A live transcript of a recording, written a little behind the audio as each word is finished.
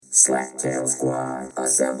Slacktail Squad,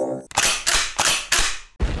 assemble.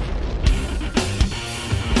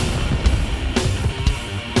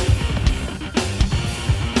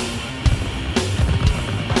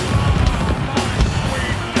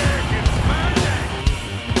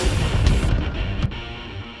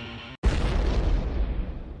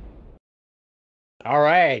 All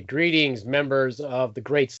right, greetings, members of the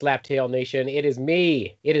great Slaptail Nation. It is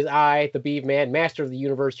me. It is I, the Beeve Man, master of the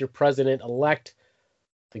universe, your president-elect,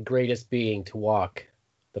 the greatest being to walk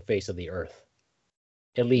the face of the earth,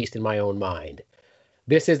 at least in my own mind.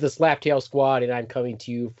 This is the Slaptail Squad, and I'm coming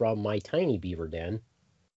to you from my tiny beaver den,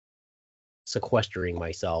 sequestering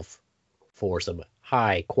myself for some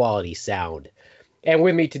high-quality sound. And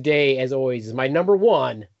with me today, as always, is my number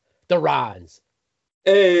one, the Ronz.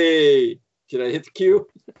 Hey! Did I hit the cue?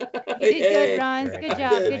 You did good, Ronz. Good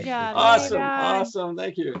job. Good job. Awesome. Hey, Awesome.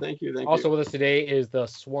 Thank you. Also with us today is the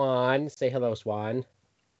Swan. Say hello, Swan.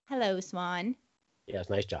 Hello, Swan. Yes,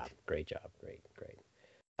 nice job. Great job. Great.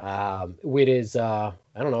 It is, I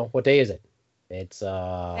don't know, what day is it? It's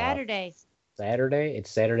Saturday. Saturday?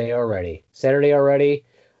 It's Saturday already.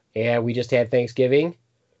 And we just had Thanksgiving.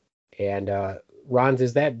 And,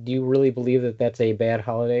 Ronz, do you really believe that that's a bad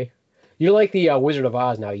holiday? You're like the Wizard of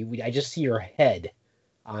Oz now. I just see your head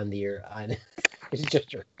on it's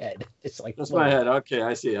just your head. It's like that's my head. Okay,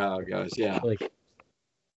 I see how it goes. Yeah. Like,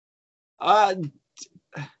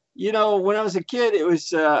 when I was a kid, it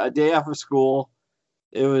was a day after school.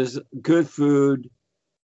 It was good food.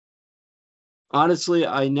 Honestly,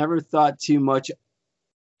 I never thought too much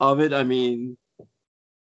of it. I mean,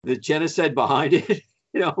 the genocide behind it.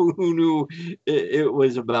 Who knew it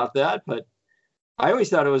was about that? But I always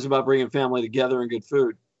thought it was about bringing family together and good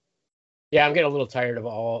food. Yeah, I'm getting a little tired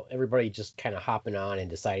of everybody just kind of hopping on and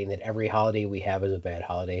deciding that every holiday we have is a bad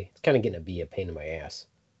holiday. It's kind of getting to be a pain in my ass.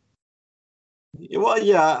 Well,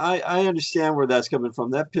 yeah, I understand where that's coming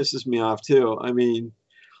from. That pisses me off too. I mean,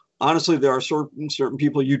 honestly, there are certain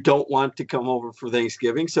people you don't want to come over for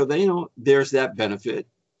Thanksgiving, so there's that benefit.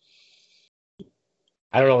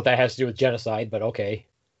 I don't know what that has to do with genocide, but okay.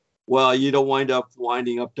 Well, you don't wind up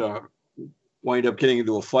getting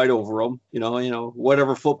into a fight over them.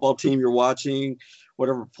 Whatever football team you're watching,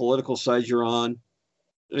 whatever political side you're on,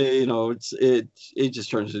 it just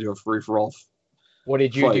turns into a free for all. What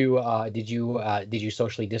did you do? Did you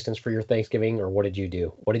socially distance for your Thanksgiving, or what did you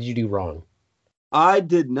do? What did you do wrong? I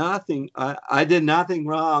did nothing. I did nothing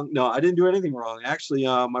wrong. No, I didn't do anything wrong. Actually,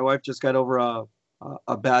 my wife just got over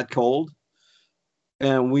a bad cold,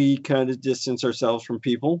 and we kind of distanced ourselves from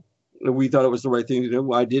people. We thought it was the right thing to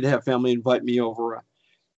do. I did have family invite me over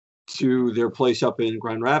to their place up in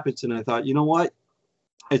Grand Rapids, and I thought, you know what?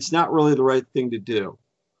 It's not really the right thing to do,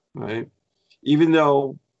 right? Even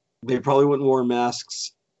though they probably wouldn't wear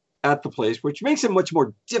masks at the place, which makes it much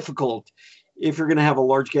more difficult if you're going to have a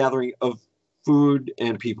large gathering of food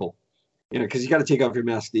and people, because you got to take off your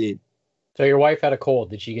mask to eat. So your wife had a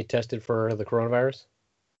cold. Did she get tested for the coronavirus?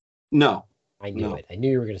 No. I knew it. I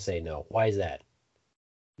knew you were going to say no. Why is that?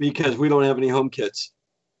 Because we don't have any home kits.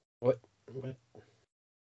 What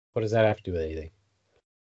does that have to do with anything?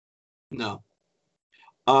 No.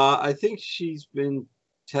 I think she's been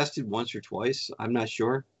tested once or twice. I'm not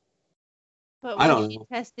sure. But I don't she know.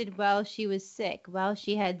 Tested while she was sick, while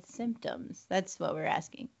she had symptoms? That's what we're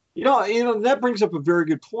asking. That brings up a very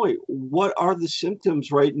good point. What are the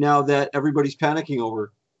symptoms right now that everybody's panicking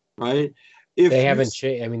over, right? If they haven't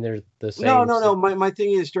changed. I mean, they're the same. No. My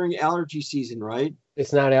thing is during allergy season, right?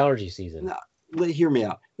 It's not allergy season. No, hear me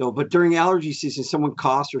out. No, but during allergy season, someone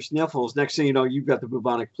coughs or sniffles. Next thing you know, you've got the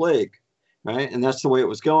bubonic plague, right? And that's the way it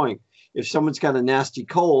was going. If someone's got a nasty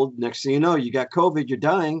cold, next thing you know, you got COVID, you're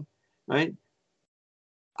dying, right?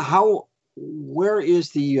 Where is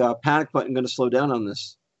the panic button going to slow down on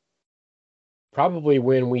this? Probably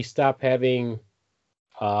when we stop having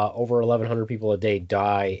over 1,100 people a day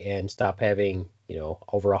die and stop having,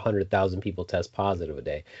 over 100,000 people test positive a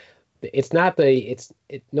day. It's not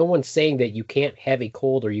no one's saying that you can't have a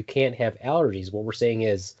cold or you can't have allergies. What we're saying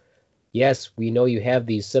is, yes, we know you have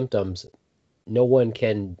these symptoms. No one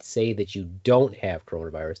can say that you don't have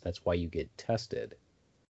coronavirus. That's why you get tested.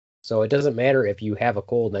 So it doesn't matter if you have a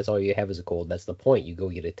cold and that's all you have is a cold. That's the point. You go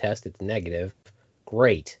get a test. It's negative.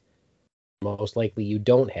 Great. Most likely you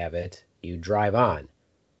don't have it. You drive on.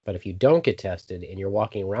 But if you don't get tested and you're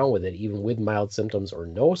walking around with it, even with mild symptoms or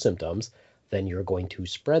no symptoms, then you're going to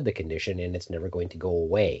spread the condition and it's never going to go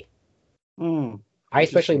away. I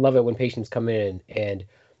especially love it when patients come in and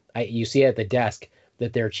you see at the desk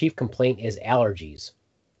that their chief complaint is allergies.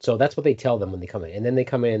 So that's what they tell them when they come in. And then they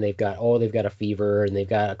come in and they've got a fever and they've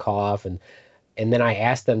got a cough and And then I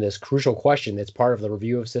asked them this crucial question that's part of the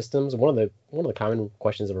review of systems. One of the common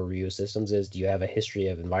questions of a review of systems is, do you have a history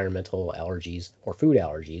of environmental allergies or food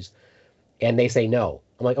allergies? And they say no.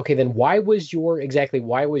 I'm like, okay, then why was your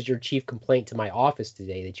chief complaint to my office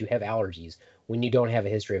today that you have allergies when you don't have a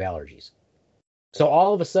history of allergies? So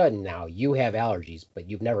all of a sudden now you have allergies, but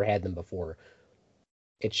you've never had them before.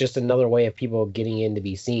 It's just another way of people getting in to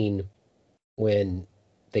be seen when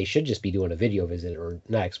they should just be doing a video visit or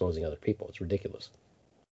not exposing other people. It's ridiculous.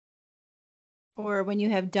 Or when you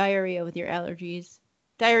have diarrhea with your allergies.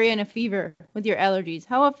 Diarrhea and a fever with your allergies.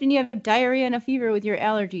 How often do you have diarrhea and a fever with your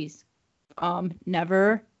allergies?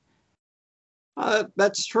 Never.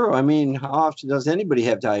 That's true. I mean, how often does anybody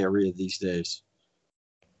have diarrhea these days?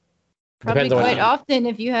 Probably Depends on quite what often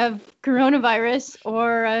if you have coronavirus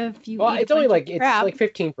or if you Well, eat it's a only bunch like of it's crap. like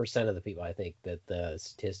 15% of the people, I think, that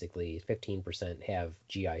statistically 15% have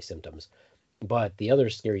GI symptoms. But the other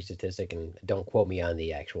scary statistic, and don't quote me on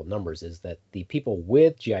the actual numbers, is that the people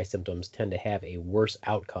with GI symptoms tend to have a worse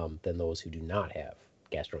outcome than those who do not have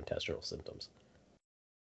gastrointestinal symptoms.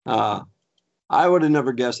 I would have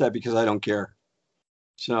never guessed that because I don't care.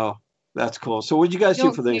 So that's cool. So what did you guys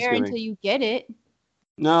do for Don't care Thanksgiving? until you get it.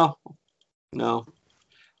 No. So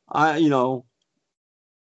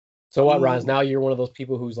what, Ronz? Now you're one of those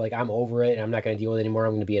people who's like, I'm over it. I'm not going to deal with it anymore.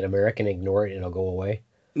 I'm going to be an American, ignore it, and it'll go away.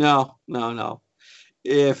 No.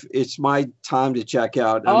 If it's my time to check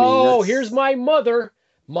out, Here's my mother.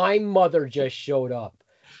 My mother just showed up.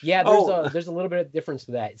 Yeah, there's a little bit of difference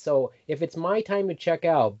to that. So if it's my time to check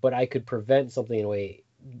out, but I could prevent something in a way,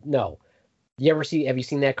 no. Have you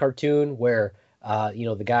seen that cartoon where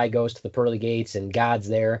the guy goes to the pearly gates and God's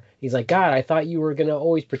there? He's like, God, I thought you were gonna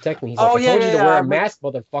always protect me. He's like, I told you to wear a mask,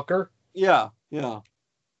 motherfucker. Yeah.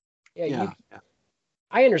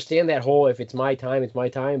 I understand that whole if it's my time, it's my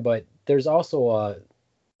time, but there's also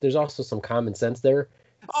some common sense there.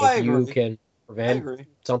 If you can prevent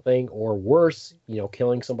something or worse,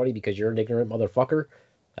 killing somebody because you're an ignorant motherfucker,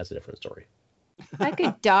 that's a different story. I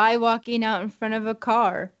could die walking out in front of a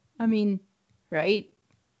car. I mean, right?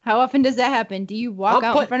 How often does that happen? Do you walk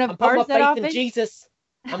out in front of cars that often? In Jesus.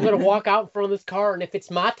 I'm going to walk out in front of this car, and if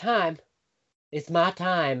it's my time, it's my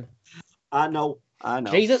time. I know.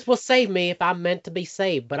 Jesus will save me if I'm meant to be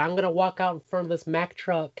saved, but I'm going to walk out in front of this Mack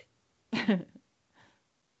truck. And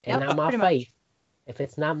I'm my faith. If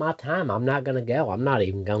it's not my time, I'm not going to go. I'm not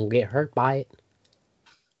even going to get hurt by it.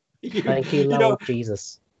 Thank you, Lord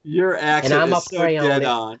Jesus. Your accent and I'm is so dead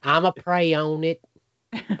on. I'm a pray on it.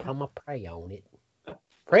 I'm a pray on it.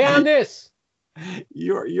 Pray on this.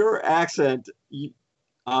 Your accent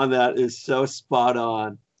on that is so spot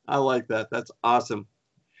on. I like that. That's awesome.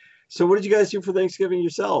 So what did you guys do for Thanksgiving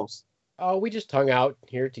yourselves? Oh, we just hung out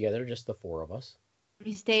here together, just the four of us.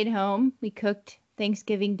 We stayed home. We cooked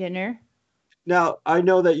Thanksgiving dinner. Now, I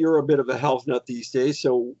know that you're a bit of a health nut these days,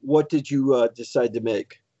 so what did you decide to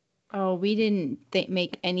make? Oh, we didn't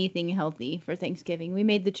make anything healthy for Thanksgiving. We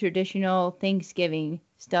made the traditional Thanksgiving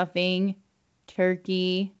stuffing,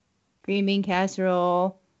 turkey, green bean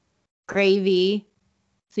casserole, gravy,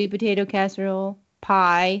 sweet potato casserole,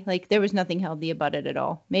 pie. Like, there was nothing healthy about it at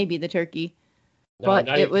all. Maybe the turkey. No, but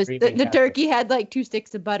it was the turkey had like 2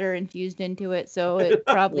 sticks of butter infused into it, so it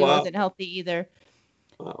probably wasn't healthy either.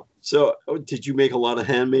 Wow. So did you make a lot of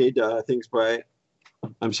handmade things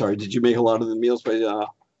did you make a lot of the meals by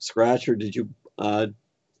scratch, or did you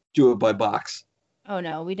do it by box? Oh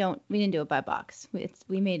no, we didn't do it by box.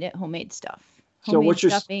 We made it homemade stuff. So what's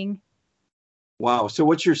your stuffing? Wow. So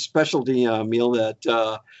what's your specialty meal that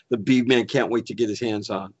the Beeb Man can't wait to get his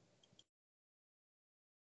hands on?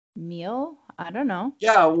 Meal? I don't know.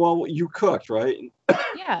 Yeah, well, you cooked, right?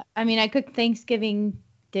 Yeah. I mean, I cooked Thanksgiving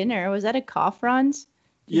dinner. Was that a cough, Ronz?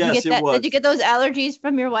 Yes, it was. Did you get those allergies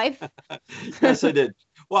from your wife? Yes, I did.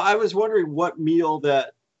 Well, I was wondering what meal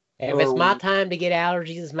that... If it's my time to get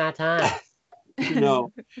allergies, it's my time.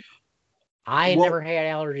 No. I ain't never had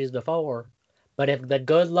allergies before. But if the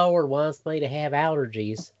good Lord wants me to have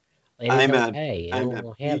allergies, it's okay. I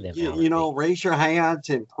won't have them allergies. Raise your hands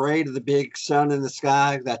and pray to the big sun in the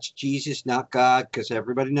sky. That's Jesus, not God, because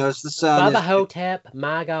everybody knows the sun. Bubba Hotep.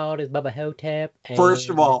 My God is Bubba Hotep. First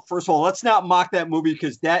of all, let's not mock that movie,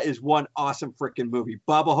 because that is one awesome freaking movie.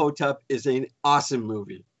 Bubba Hotep is an awesome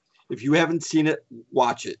movie. If you haven't seen it,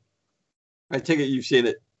 watch it. I take it you've seen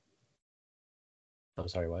it. I'm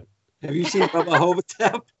sorry, what? Have you seen Bubba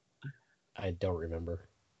Hotep? I don't remember.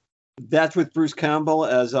 That's with Bruce Campbell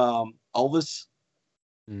as Elvis.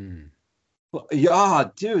 Mm. Yeah,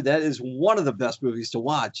 dude, that is one of the best movies to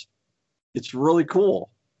watch. It's really cool.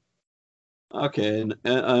 Okay,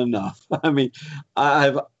 enough. I mean,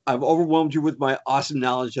 I've I've overwhelmed you with my awesome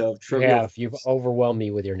knowledge of trivia. Yeah, you've overwhelmed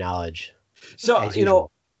me with your knowledge. So, as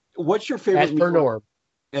usual. what's your favorite As per meal? norm.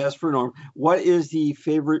 As per norm. What is the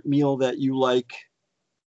favorite meal that you like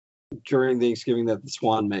during Thanksgiving that the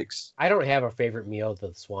Swan makes? I don't have a favorite meal that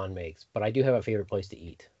the Swan makes, but I do have a favorite place to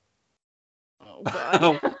eat. Oh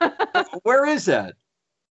God. Where is that?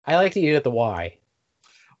 I like to eat at the Y.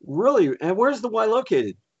 Really? And where's the Y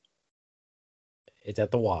located? It's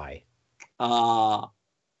at the Y. Now,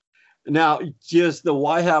 does the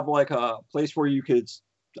Y have like a place where you could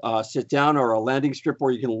sit down, or a landing strip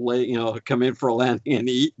where you can lay, come in for a landing and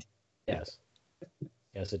eat? Yes.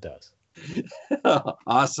 Yes, it does.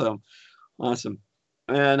 Awesome.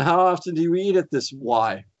 And how often do you eat at this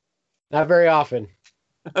Y? Not very often.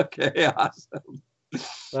 Okay, awesome.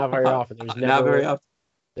 Not very often. There's never, Not very often.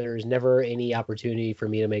 There's never any opportunity for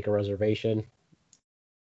me to make a reservation.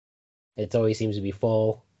 It always seems to be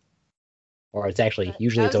full. Or it's actually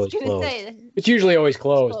usually it's always closed. It's usually always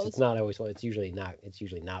closed. It's not always closed. It's usually not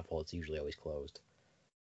full. It's usually always closed.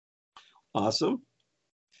 Awesome.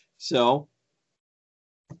 So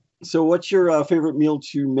what's your favorite meal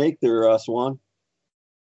to make there, Swan?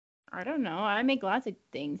 I don't know. I make lots of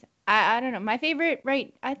things. I don't know. My favorite,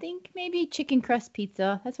 right? I think maybe chicken crust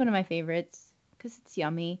pizza. That's one of my favorites because it's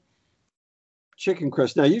yummy. Chicken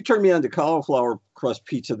crust. Now you turned me on to cauliflower crust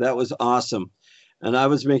pizza. That was awesome. And I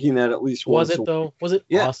was making that at least once. Was it though? Was it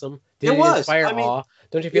awesome? Did it was. Inspire awe?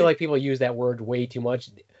 Don't you feel like people use that word way too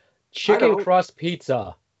much? Chicken crust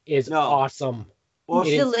pizza is awesome. Well,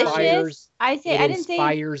 it's delicious. I didn't say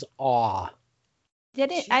inspires awe.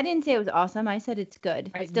 I didn't say it was awesome. I said it's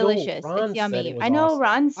good. It's delicious. It's yummy. I know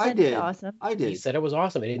awesome. Ronz said it's awesome. I did. He said it was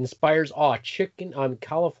awesome. It inspires awe. Chicken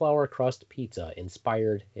cauliflower crust pizza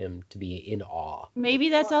inspired him to be in awe. Maybe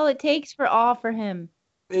that's all it takes for awe for him.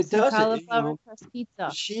 It does. Cauliflower crust pizza.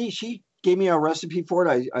 She gave me a recipe for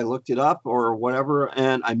it. I looked it up or whatever,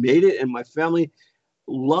 and I made it, and my family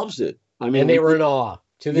loves it. I mean, and they were in awe.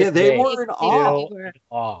 To this they day, were in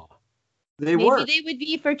awe. Maybe they would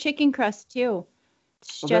be for chicken crust too.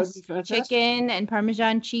 It's just chicken and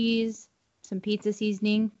Parmesan cheese, some pizza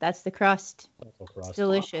seasoning. That's the crust. It's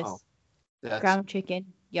delicious. Ground chicken.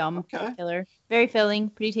 Yum. Okay. Killer. Very filling.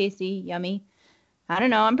 Pretty tasty. Yummy. I don't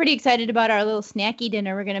know. I'm pretty excited about our little snacky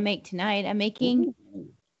dinner we're going to make tonight. I'm making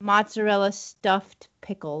mozzarella stuffed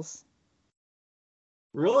pickles.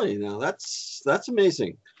 Really? Now that's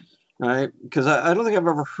amazing. All right. Because I don't think I've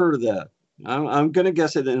ever heard of that. I'm going to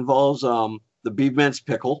guess it involves the Beebman's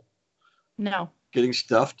pickle. No. Getting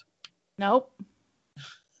stuffed. Nope.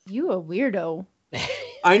 You a weirdo.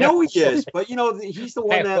 I know he is, but he's the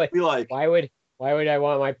one that we like. Why would I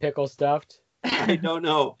want my pickle stuffed? I don't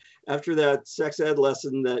know. After that sex ed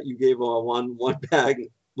lesson that you gave one bag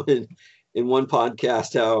in one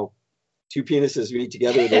podcast, how two penises meet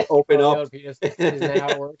together, they open up. Penis, isn't that how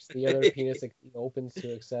it works? The other penis opens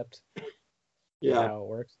to accept. Yeah. How it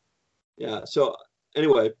works. Yeah. So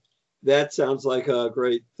anyway, that sounds like a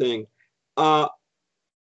great thing.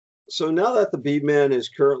 So now that the Beebman is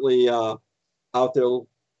currently out there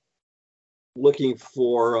looking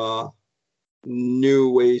for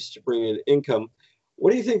new ways to bring in income,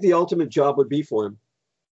 what do you think the ultimate job would be for him?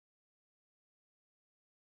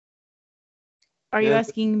 Are you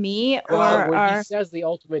asking me or he says the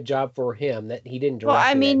ultimate job for him that he didn't direct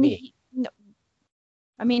at me?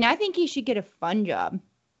 I think he should get a fun job.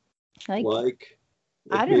 Like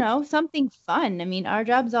I don't know, something fun. I mean, our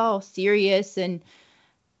job's all serious and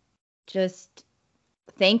just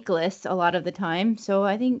thankless a lot of the time. So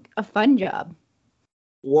I think a fun job.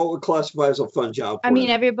 What would classify as a fun job? I mean,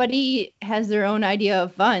 everybody has their own idea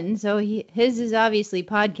of fun. So his is obviously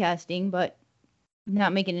podcasting, but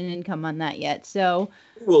not making an income on that yet. So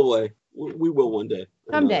we will one day.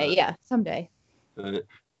 Someday.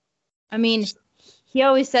 I mean, he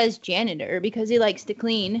always says janitor because he likes to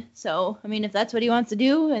clean. So, I mean, if that's what he wants to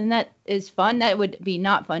do and that is fun, that would be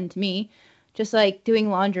not fun to me. Just like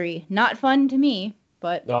doing laundry. Not fun to me,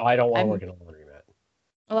 but... No, I don't want to work in a laundromat.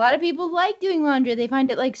 A lot of people like doing laundry. They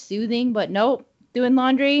find it, soothing, but nope. Doing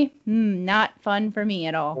laundry, not fun for me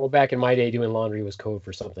at all. Well, back in my day, doing laundry was code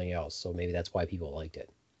for something else, so maybe that's why people liked it.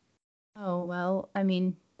 Oh, well, I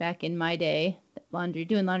mean, back in my day,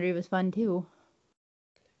 doing laundry was fun, too.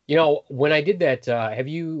 When I did that, have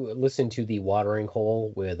you listened to the watering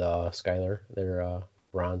hole with Skylar? Their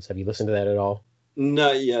Ronz. Have you listened to that at all?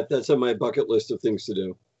 Not yet. That's on my bucket list of things to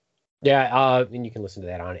do. Yeah, and you can listen to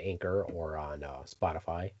that on Anchor or on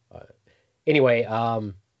Spotify. Anyway,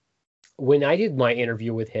 when I did my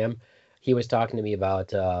interview with him, he was talking to me about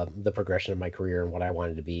the progression of my career and what I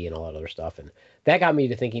wanted to be and all that other stuff. And that got me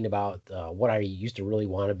to thinking about what I used to really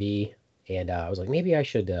want to be And I was like, maybe I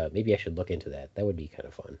should look into that. That would be kind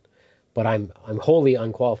of fun. But I'm wholly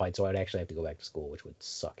unqualified, so I'd actually have to go back to school, which would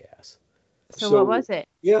suck ass. So what was it?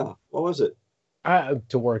 Yeah, what was it?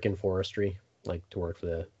 To work in forestry, like to work for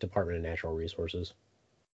the Department of Natural Resources.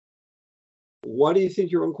 Why do you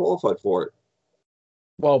think you're unqualified for it?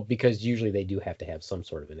 Well, because usually they do have to have some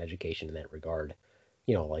sort of an education in that regard,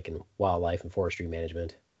 like in wildlife and forestry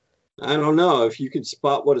management. I don't know. If you can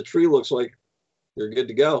spot what a tree looks like, you're good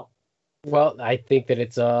to go. Well, I think that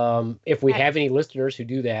it's if we have any listeners who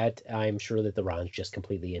do that, I'm sure that the Ronz just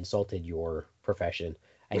completely insulted your profession.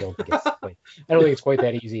 I don't think it's quite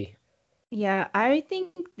that easy. Yeah, I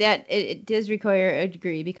think that it does require a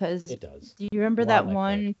degree because It does. do you remember that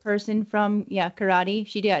one person from karate?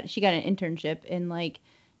 She got an internship in like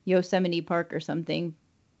Yosemite Park or something.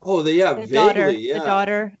 Oh, vaguely, the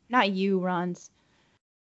daughter, not you, Ronz,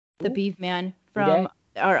 the beef man from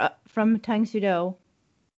Tang Sudo.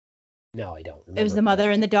 No, I don't remember. It was the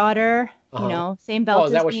mother and the daughter. Same belt. Oh,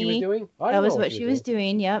 is that what she was doing? That was what she was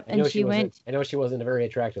doing. Yep. And she went. I know she wasn't a very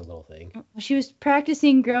attractive little thing. She was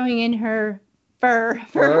practicing growing in her fur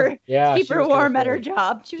for keep her warm at her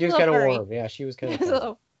job. She was kind of warm. Yeah, she was kind of. She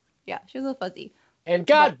was a little fuzzy. And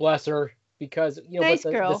God bless her, because nice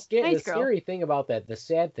girl. The scary thing about that, the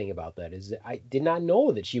sad thing about that is that I did not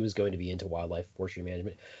know that she was going to be into wildlife forestry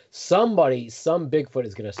management. Some Bigfoot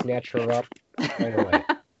is going to snatch her up right away.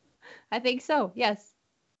 I think so. Yes.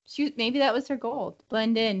 Maybe that was her goal, to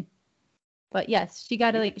blend in. But yes, she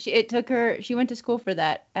got to it took her. She went to school for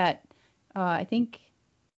that at I think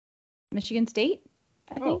Michigan State.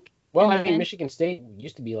 I think. Well, Michigan State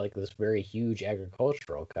used to be like this very huge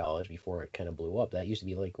agricultural college before it kind of blew up. That used to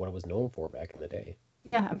be like what it was known for back in the day.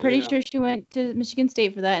 Yeah, I'm pretty sure she went to Michigan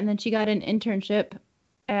State for that, and then she got an internship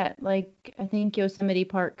at I think Yosemite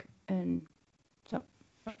Park, and so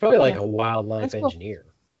probably like a wildlife engineer.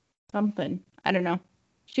 Something. I don't know.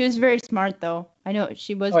 She was very smart, though. I know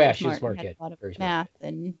she was. She was a smart kid. A lot of very math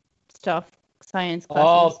and stuff, science classes.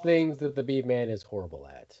 All things that the beef man is horrible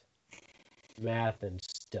at. Math and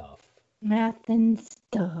stuff.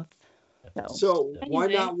 So why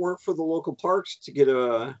not work for the local parks to get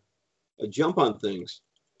a jump on things?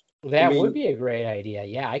 That would be a great idea.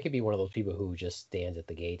 Yeah, I could be one of those people who just stands at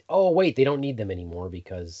the gate. Oh, wait, they don't need them anymore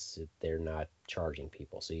because they're not charging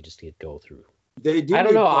people. So you just go through. They do. I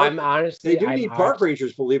don't know. They do need park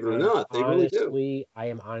rangers, believe it or not. They really do. I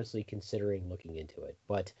am honestly considering looking into it,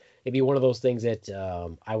 but it'd be one of those things that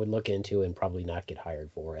I would look into and probably not get hired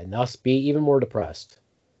for, and thus be even more depressed.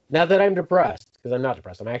 Not that I'm depressed, because I'm not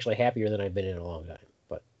depressed. I'm actually happier than I've been in a long time.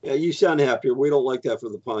 But yeah, you sound happier. We don't like that for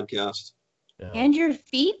the podcast. No. And your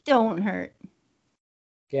feet don't hurt.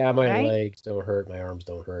 Yeah, my legs don't hurt. My arms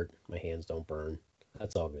don't hurt. My hands don't burn.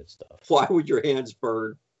 That's all good stuff. Why would your hands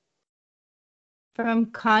burn? From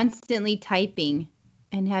constantly typing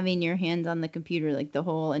and having your hands on the computer like the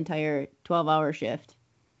whole entire 12-hour shift.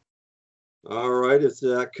 All right. Is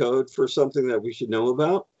that code for something that we should know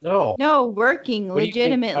about? No, working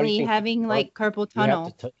legitimately, having carpal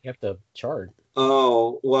tunnel. You have to chart.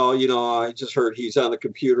 Oh, well, I just heard he's on the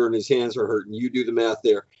computer and his hands are hurting. You do the math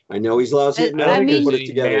there. I know he's lousy at math. Put it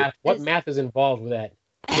together. What math is involved with that?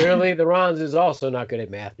 Clearly, the Ronz is also not good at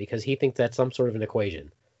math because he thinks that's some sort of an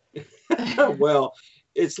equation. Well,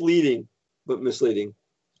 it's leading, but misleading.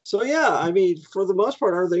 So, yeah, for the most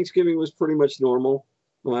part, our Thanksgiving was pretty much normal,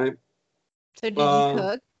 right? So did you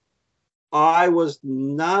cook? I was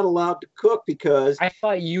not allowed to cook because... I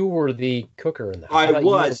thought you were the cooker in the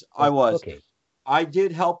house. I was. Cooking. I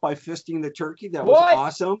did help by fisting the turkey. That was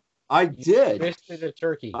awesome. I did. Fisted a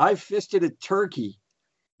turkey. I fisted a turkey.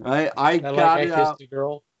 Right? I fist a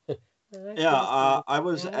girl. I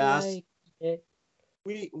was asked...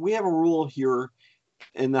 We have a rule here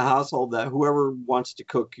in the household that whoever wants to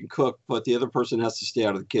cook can cook, but the other person has to stay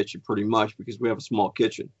out of the kitchen pretty much because we have a small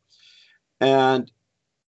kitchen. And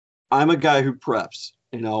I'm a guy who preps.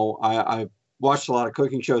 I watched a lot of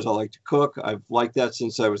cooking shows. I like to cook. I've liked that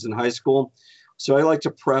since I was in high school. So I like to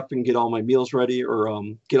prep and get all my meals ready, or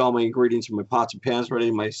get all my ingredients in my pots and pans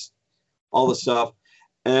ready, all the stuff.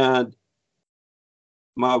 And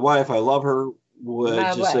my wife, I love her,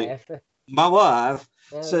 would say, my wife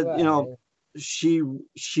said, she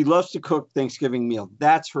loves to cook Thanksgiving meal.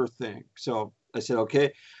 That's her thing. So I said,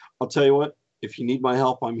 okay, I'll tell you what, if you need my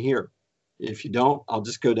help, I'm here. If you don't, I'll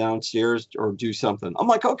just go downstairs or do something. I'm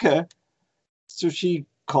like, okay. So she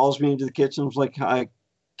calls me into the kitchen. I was like,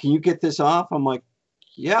 can you get this off? I'm like,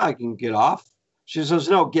 yeah, I can get off. She says,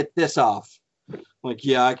 no, get this off. I'm like,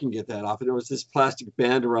 yeah, I can get that off. And there was this plastic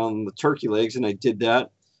band around the turkey legs, and I did that.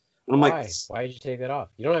 And I'm Why? Why did you take that off?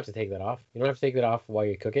 You don't have to take that off. You don't have to take that off while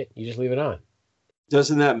you cook it. You just leave it on.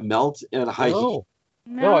 Doesn't that melt at a high heat?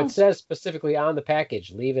 No, it says specifically on the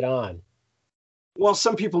package, leave it on. Well,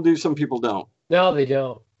 some people do, some people don't. No, they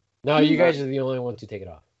don't. No, you guys are the only ones who take it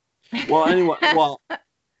off. Well, anyway, it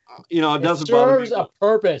doesn't bother me. It serves a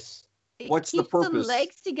purpose. What's the keeps the purpose?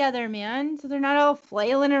 legs together, man, so they're not all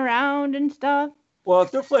flailing around and stuff. Well,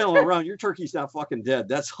 if they're flailing around, your turkey's not fucking dead.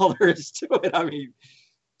 That's all there is to it. I mean,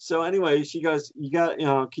 so anyway, she goes,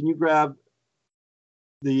 can you grab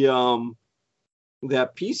the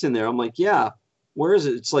that piece in there? I'm like, yeah. Where is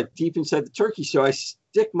it? It's like deep inside the turkey. So I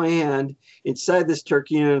stick my hand inside this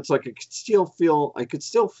turkey, and it's like I could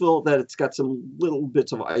still feel that it's got some little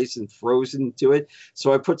bits of ice and frozen to it.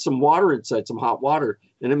 So I put some water inside, some hot water,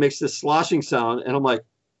 and it makes this sloshing sound. And I'm like,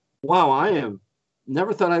 wow,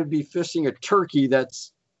 never thought I'd be fishing a turkey.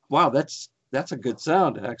 That's a good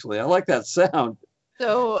sound, actually. I like that sound.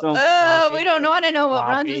 So we don't want to know what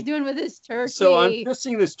Ronz is doing with his turkey. So I'm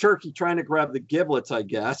fishing this turkey, trying to grab the giblets, I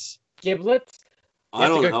guess. Giblets? I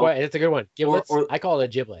don't know. It's a good one. Giblets? I call it a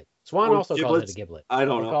giblet. Swan also calls it a giblet. I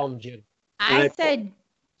don't know. Call them giblets. I said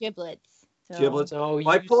giblets. So. Giblets? No,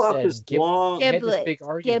 I pull out this long...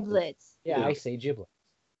 Giblets. Yeah, I say giblet.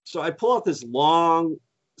 So I pull out this long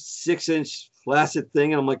 6-inch flaccid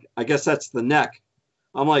thing, and I'm like, I guess that's the neck.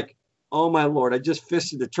 I'm like, oh my Lord, I just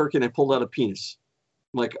fisted the turkey and I pulled out a penis.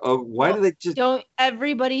 I'm like, oh, why do they just... Don't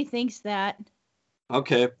everybody thinks that.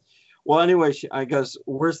 Okay. Well, anyway, I goes,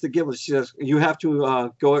 where's the giblet? She says, you have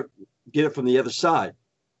to go get it from the other side.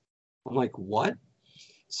 I'm like, what?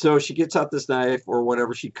 So she gets out this knife or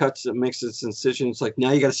whatever. She cuts it, makes this incision. It's like, now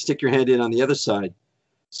you got to stick your hand in on the other side.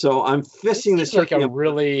 So I'm fisting this like a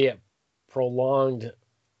really prolonged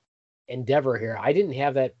endeavor here. I didn't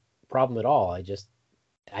have that problem at all. I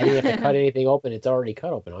didn't have to cut anything open. It's already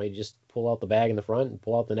cut open. I just pull out the bag in the front and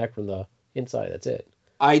pull out the neck from the inside. That's it.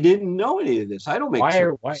 I didn't know any of this. I don't make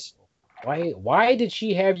Why did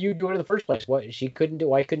she have you do it in the first place? Why couldn't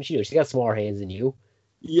she do it? She's got smaller hands than you.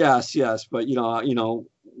 Yes, but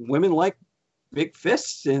women like big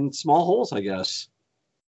fists and small holes, I guess.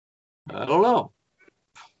 I don't know.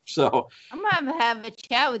 So I'm gonna have a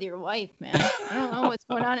chat with your wife, man. I don't know what's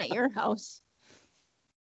going on at your house.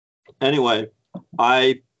 Anyway,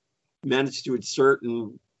 I managed to insert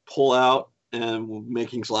and pull out and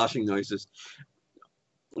making sloshing noises.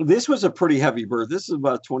 This was a pretty heavy bird. This is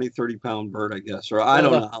about a 20, 30-pound bird, I guess. Or I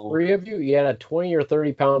don't know. Three of you? You had a 20 or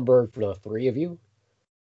 30-pound bird for the three of you?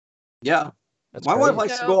 Yeah. That's My crazy. wife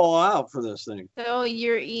likes to go all out for this thing. So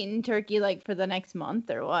you're eating turkey like for the next month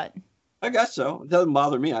or what? I guess so. It doesn't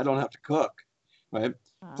bother me. I don't have to cook. Right.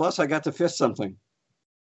 Plus, I got to fish something.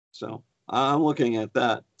 So I'm looking at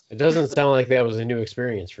that. It doesn't sound like that was a new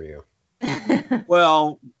experience for you.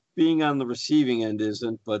 Well, being on the receiving end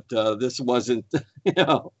isn't, but this wasn't,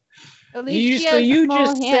 At least you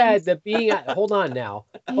just said that being on, hold on now.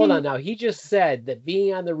 He just said that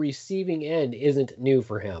being on the receiving end isn't new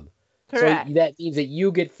for him. Correct. So that means that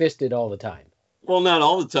you get fisted all the time. Well, not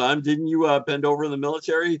all the time. Didn't you bend over in the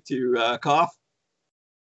military to cough?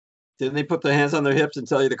 Didn't they put the hands on their hips and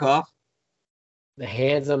tell you to cough? The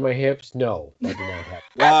hands on my hips? No, that did not happen.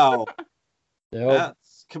 Wow. No.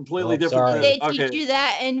 That's completely different. Did they teach you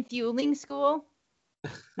that in fueling school?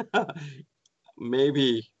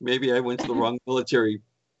 Maybe I went to the wrong military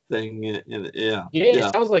thing. Yeah.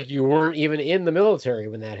 It sounds like you weren't even in the military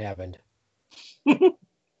when that happened.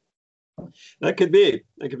 That could be.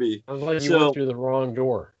 Sounds like you went through the wrong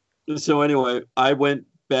door. So anyway, I went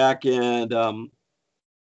back and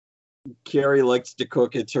Carrie likes to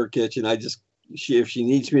cook. It's her kitchen. If she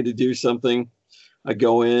needs me to do something, I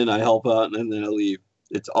go in, I help out, and then I leave.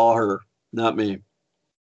 It's all her, not me.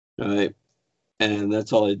 All right. And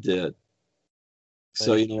that's all I did.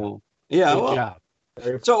 So, yeah. Good job.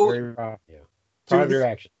 Very proud of your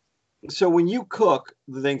action. So when you cook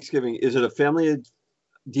the Thanksgiving, is it a family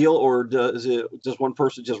deal or does it just one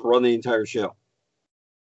person just run the entire show?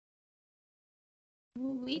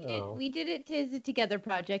 We did it as a together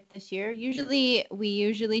project this year. We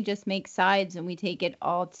usually just make sides and we take it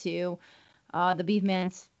all to the beef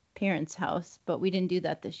man's parents' house, but we didn't do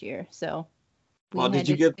that this year. So we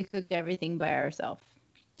cooked everything by ourselves.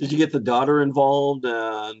 Did you get the daughter involved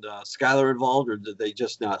and Skylar involved, or did they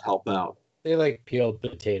just not help out? They peeled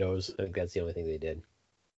potatoes. I think that's the only thing they did.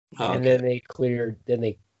 Okay. And then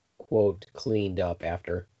they quote cleaned up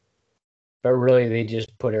after. But really, they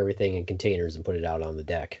just put everything in containers and put it out on the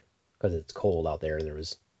deck because it's cold out there and there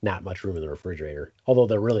was not much room in the refrigerator. Although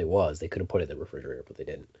there really was. They could have put it in the refrigerator, but they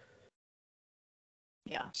didn't.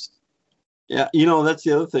 Yeah. Yeah, that's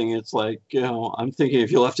the other thing. It's like, I'm thinking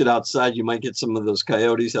if you left it outside, you might get some of those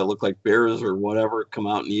coyotes that look like bears or whatever come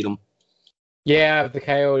out and eat them. Yeah, if the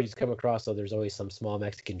coyotes come across, though, there's always some small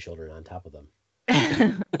Mexican children on top of them.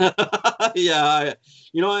 Yeah,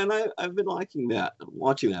 and I've been liking that,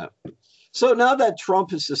 watching that. So now that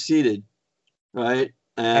Trump has seceded, right?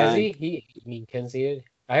 Has And he? You mean conceded?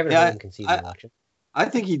 I haven't heard yeah, him concede I an election. I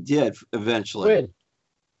think he did eventually. When?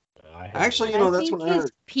 I haven't Actually, heard. I that's think what I his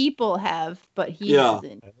heard. people have, but he Yeah.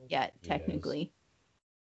 hasn't I don't yet, think he has. technically.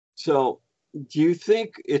 So, do you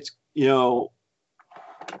think it's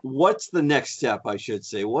what's the next step? I should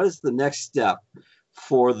say, what is the next step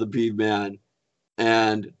for the Bead Man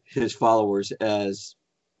and his followers as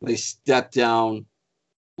they step down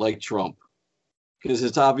like Trump? Because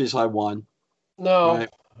it's obvious I won. No, Right.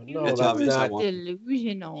 no, It's that's obvious I not. won.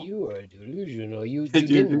 Delusional. You are delusional. You You're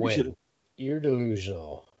didn't win. delusional. You're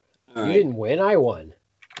delusional. All You right. didn't win. I won.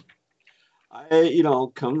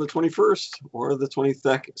 Come the 21st or the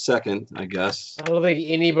 22nd, I guess. I don't think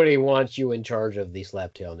anybody wants you in charge of the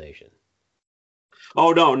Slaptail Nation.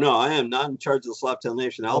 Oh, no, I am not in charge of the Slaptail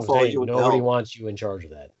Nation. I'll I'm follow saying you into nobody hell. wants you in charge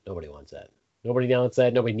of that. Nobody wants that. Nobody wants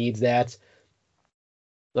that. Nobody needs that.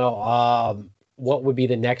 No. What would be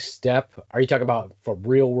the next step? Are you talking about for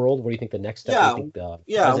real world? What do you think the next step? Yeah, You think the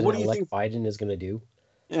yeah, what do you President-elect Biden is going to do?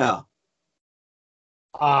 Yeah.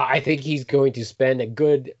 I think he's going to spend a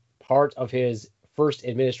good part of his first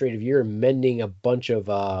administrative year mending a bunch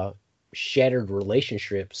of shattered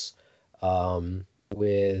relationships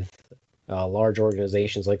with large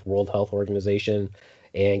organizations like the World Health Organization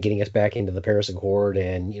and getting us back into the Paris Accord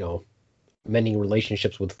and, mending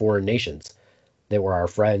relationships with foreign nations that were our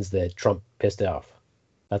friends that Trump pissed off.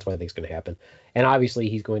 That's what I think is going to happen. And obviously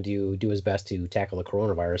he's going to do his best to tackle the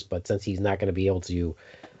coronavirus, but since he's not going to be able to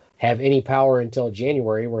have any power until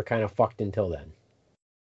January, we're kind of fucked until then.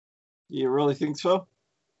 You really think so?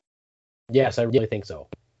 Yes, I really think so.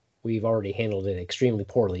 We've already handled it extremely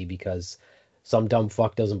poorly because some dumb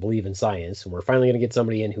fuck doesn't believe in science, and we're finally going to get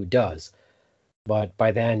somebody in who does. But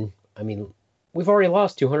by then, I mean, we've already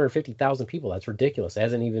lost 250,000 people. That's ridiculous. It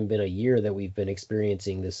hasn't even been a year that we've been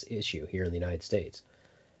experiencing this issue here in the United States.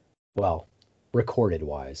 Well, recorded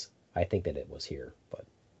wise, I think that it was here, but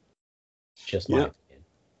it's just my opinion.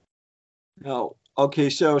 No. Okay,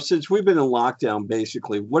 so since we've been in lockdown,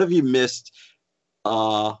 basically, what have you missed?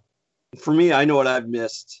 For me, I know what I've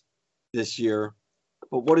missed this year,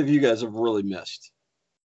 but what have you guys have really missed?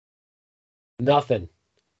 Nothing.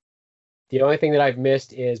 The only thing that I've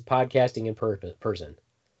missed is podcasting in person.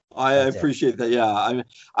 I appreciate that. Yeah,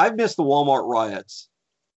 I've missed the Walmart riots.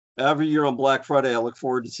 Every year on Black Friday, I look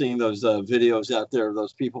forward to seeing those videos out there of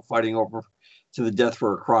those people fighting over to the death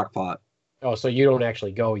for a crock pot. Oh, so you don't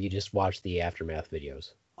actually go, you just watch the aftermath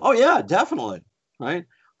videos. Oh, yeah, definitely. Right?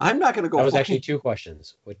 I'm not going to go. That was actually two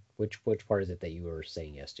questions. Which part is it that you were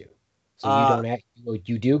saying yes to? So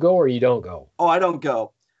you do go or you don't go? Oh, I don't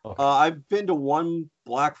go. Okay. I've been to one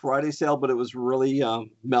Black Friday sale, but it was really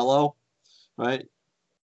mellow, right?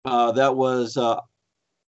 That was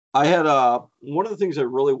I had one of the things I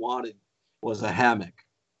really wanted was a hammock,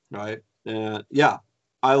 right? And yeah,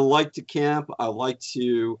 I like to camp. I like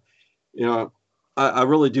to, I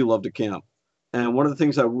really do love to camp. And one of the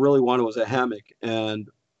things I really wanted was a hammock. And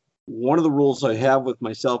one of the rules I have with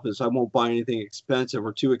myself is I won't buy anything expensive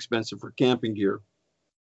or too expensive for camping gear.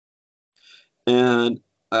 And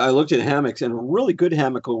I looked at hammocks, and a really good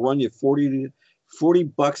hammock will run you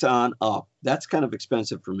 $40 on up. That's kind of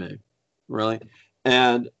expensive for me, really.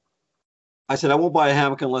 And I said I won't buy a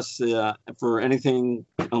hammock unless for anything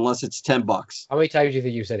unless it's $10. How many times do you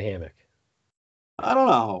think you said hammock? I don't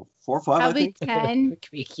know, 4 or 5. Probably I think 10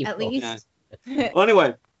 at least. Yeah. Well,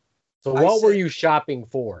 anyway. So what were you shopping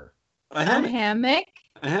for? A hammock.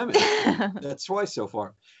 A hammock. That's twice so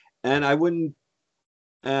far, and I wouldn't.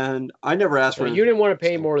 And I never asked for. You didn't want to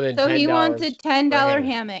pay more than $10. So he wants a $10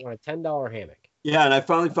 hammock. You want a $10 hammock. Yeah, and I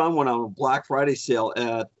finally found one on a Black Friday sale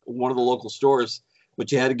at one of the local stores,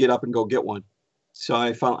 but you had to get up and go get one. So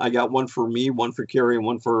I got one for me, one for Carrie, and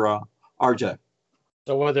one for RJ.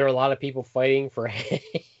 So were there a lot of people fighting for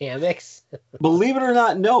hammocks? Believe it or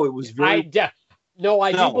not, no. It was very. I do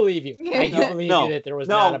believe you. I do believe you that there was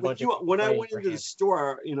not a bunch of people when I went into the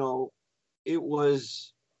store, it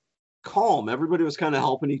was calm. Everybody was kind of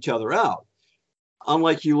helping each other out.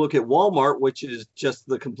 Unlike you look at Walmart, which is just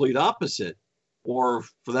the complete opposite, or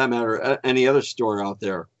for that matter, any other store out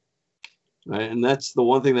there. Right? And that's the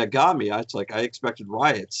one thing that got me. It's like I expected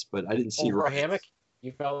riots, but I didn't see riots. A hammock?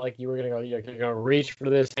 You felt like you're gonna reach for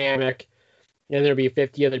this hammock, and there'd be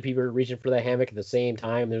 50 other people reaching for that hammock at the same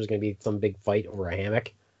time. There's gonna be some big fight over a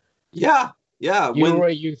hammock. Yeah.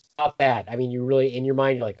 You thought that. I mean, you really in your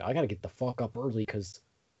mind, you're like, I gotta get the fuck up early because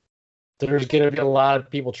there's gonna be a lot of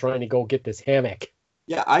people trying to go get this hammock.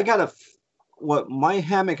 Yeah, I got what my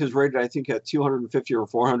hammock is rated, I think, at 250 or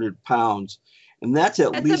 400 pounds, and that's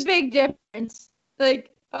at That's least a big difference.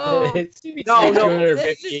 Like, oh, It's No, no.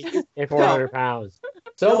 250 and 400 pounds.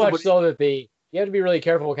 So No, much but- so that you have to be really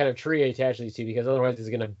careful what kind of tree you attach these to, because otherwise it's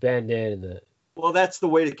going to bend in. Well, that's the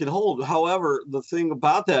weight it can hold. However, the thing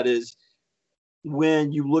about that is,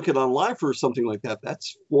 when you look at online for something like that,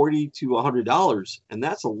 that's $40 to $100, and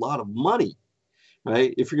that's a lot of money,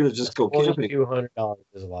 right? If you're going to just go camping, $200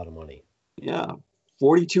 is a lot of money. yeah,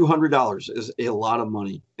 $4,200 is a lot of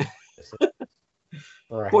money.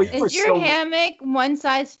 For a Boy, hammock. you are is your so- hammock one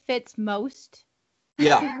size fits most?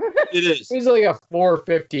 Yeah, it is. He's like a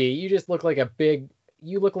 450. You just look like a big.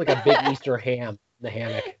 You look like a big Easter ham in the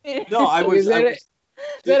hammock. No, I was. Is that, I was is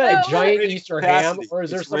that a Oh, giant rated Easter capacity. ham, or is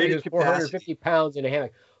there It's somebody rated who's 450 pounds in a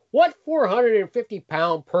hammock? What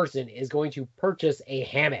 450-pound person is going to purchase a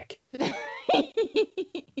hammock?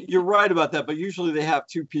 You're right about that, but usually they have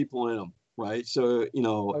two people in them, right? So Okay,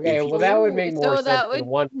 if you- well that would make So more sense that than would-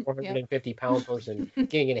 one 450-pound person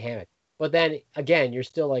getting in a hammock. But then again, you're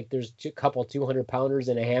still like, there's a couple 200-pounders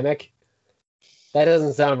in a hammock. That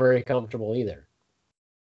doesn't sound very comfortable either.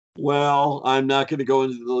 well, I'm not going to go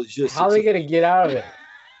into the logistics. How are they going to get out of it?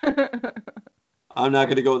 I'm not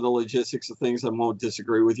going to go into the logistics of things. I won't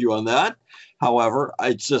disagree with you on that. However,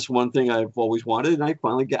 it's just one thing I've always wanted, and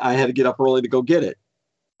I had to get up early to go get it.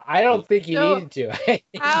 I don't think you So, needed to. I think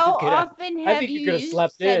How you could have- often I have think you you could have used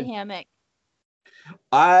slept said in. hammock?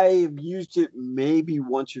 I've used it maybe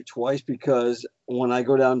once or twice because when I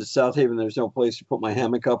go down to South Haven, there's no place to put my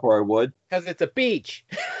hammock up, or I would. Because it's a beach.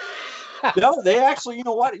 No, they actually, you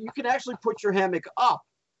know what? You can actually put your hammock up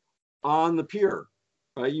on the pier,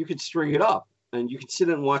 right? You can string it up and you can sit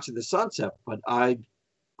and watch the sunset. But I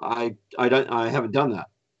haven't done that.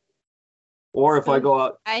 Or if I go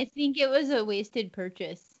out, I think it was a wasted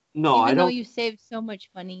purchase. no, Even I though don't. you saved so much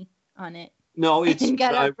money on it. No, it's And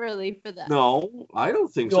got I, up early for that. no, I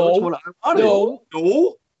don't think so. No. It's what I wanted. No.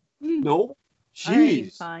 No, Hmm. no. All right,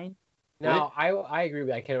 Jeez. fine. Now, I agree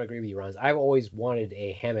with, I kind of agree with you, Ronz. I've always wanted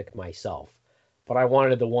a hammock myself, but I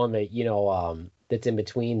wanted the one that, that's in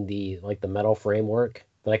between the metal framework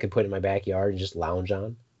that I could put in my backyard and just lounge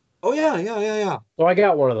on. Oh yeah. So I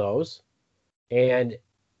got one of those and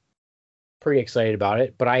pretty excited about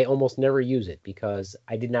it, but I almost never use it because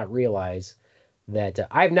I did not realize that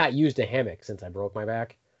I've not used a hammock since I broke my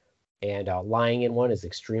back, and lying in one is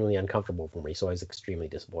extremely uncomfortable for me, so I was extremely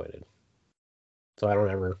disappointed. So I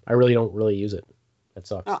really don't use it. That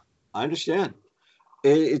sucks. Oh. I understand.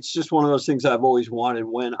 It's just one of those things I've always wanted.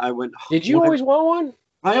 When I went, Did you always want one?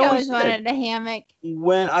 I I always always did. wanted a hammock.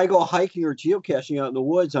 When I go hiking or geocaching out in the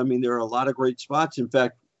woods, I mean, there are a lot of great spots. In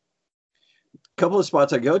fact, a couple of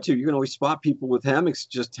spots I go to, you can always spot people with hammocks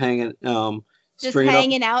just hanging, Just stringing up.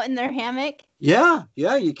 hanging out in their hammock. Yeah,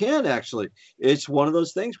 you can actually. It's one of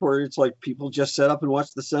those things where it's like people just set up and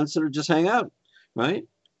watch the sunset or just hang out, right?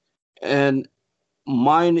 And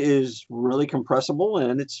mine is really compressible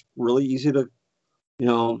and it's really easy to,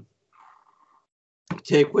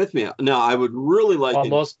 take with me. Now, I would really like Well,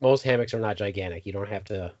 it. most hammocks are not gigantic. You don't have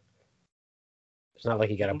to. It's not like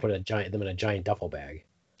you got to put them in a giant duffel bag.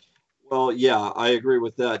 Well, yeah, I agree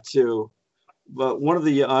with that too. But one of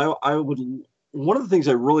the things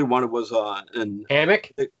I really wanted was an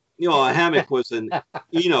Hammock? a hammock was an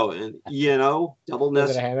double Was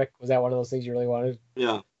nest. it a hammock? Was that one of those things you really wanted?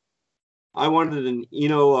 Yeah, I wanted an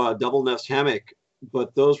double nest hammock,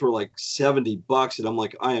 but those were like $70, and I'm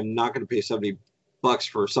like, I am not going to pay $70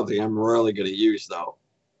 for something I'm rarely going to use, though,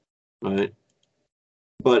 right?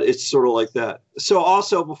 But it's sort of like that. So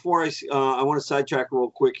also, before I want to sidetrack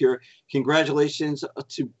real quick here. Congratulations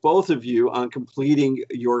to both of you on completing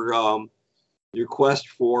your quest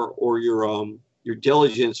for, or your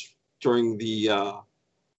diligence during the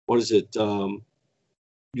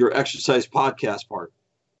your exercise podcast part.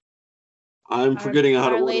 I'm forgetting how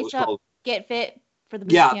our what it was lace up. called. Get fit for the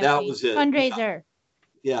Yeah, boot that camp was it. fundraiser.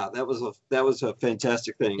 Yeah, that was a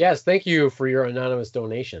fantastic thing. Yes, thank you for your anonymous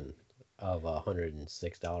donation of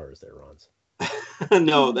 $106 there, Ronz.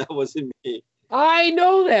 No, that wasn't me. I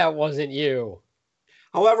know that wasn't you.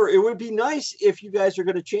 However, it would be nice if you guys are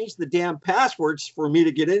going to change the damn passwords for me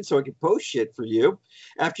to get in so I can post shit for you.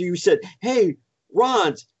 After you said, hey,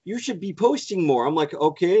 Ronz, you should be posting more. I'm like,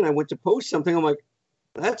 okay. And I went to post something. I'm like,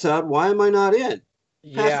 that's odd. Why am I not in?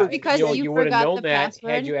 Yeah, Password- Because you would have forgot known the that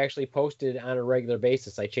password. had you actually posted on a regular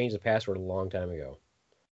basis. I changed the password a long time ago.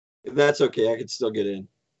 That's okay. I can still get in.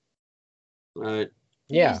 All right.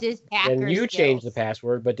 Yeah. Used his hacker And you changed the skills.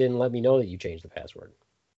 password, but didn't let me know that you changed the password.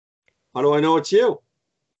 How do I know it's you?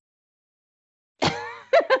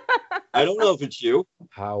 I don't know if it's you.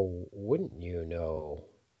 How wouldn't you know?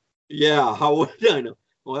 Yeah, how would I know?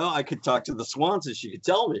 Well, I could talk to the Swans and she could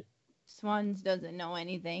tell me. Swans doesn't know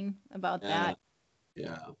anything about that.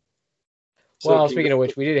 Yeah. Well, speaking of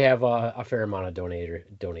which, we did have a fair amount of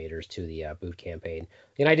donators to the boot campaign,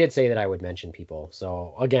 and I did say that I would mention people.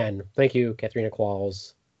 So again, thank you, Katharina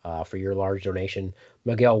Qualls, for your large donation.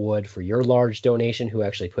 Miguel Wood for your large donation, who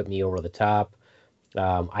actually put me over the top.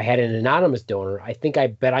 I had an anonymous donor. I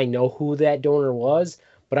bet I know who that donor was,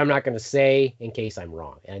 but I'm not going to say in case I'm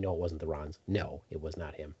wrong. And I know it wasn't the Ronz. No, it was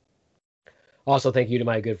not him. Also, thank you to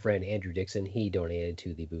my good friend Andrew Dixon. He donated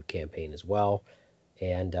to the boot campaign as well.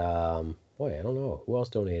 And boy, I don't know who else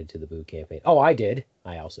donated to the boot campaign. Oh, I did.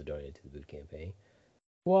 I also donated to the boot campaign.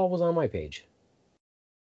 Who all was on my page?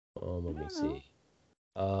 Let me see.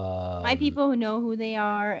 My people who know who they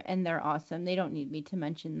are and they're awesome. They don't need me to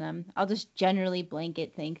mention them. I'll just generally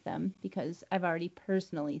blanket thank them because I've already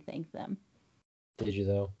personally thanked them. Did you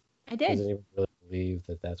though? I did. Does anyone really believe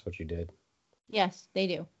that that's what you did? Yes, they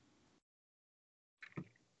do.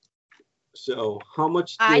 So how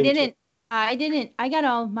much? I didn't. I got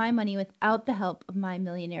all of my money without the help of my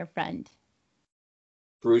millionaire friend.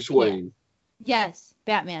 Bruce Wayne. Yes,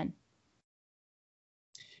 Batman.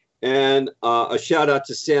 And a shout out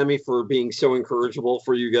to Sammy for being so incorrigible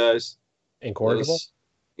for you guys. Incorrigible?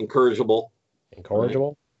 Incorrigible.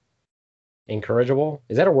 Incorrigible? Right. Incorrigible?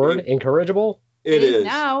 Is that a word? Incorrigible? It is.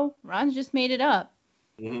 Now, Ron's just made it up.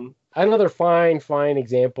 Mm-hmm. Another fine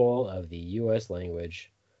example of the U.S.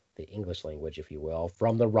 language, the English language, if you will,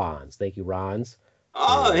 from the Ronz. Thank you, Ronz.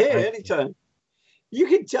 Oh, hey, anytime. You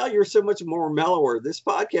can tell you're so much more mellower. This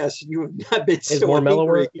podcast, you have not been so more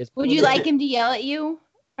mellower. Would you like him to yell at you?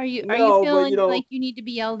 Are you feeling like you need to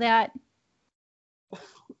be yelled at?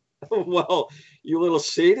 Well, you little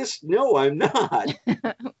sadist. No, I'm not.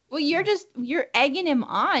 Well, you're egging him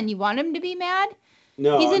on. You want him to be mad?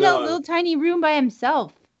 No, he's in a little tiny room by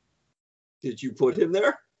himself. Did you put him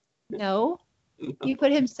there? No, he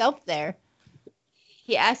put himself there.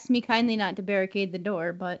 He asked me kindly not to barricade the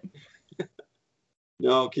door, but.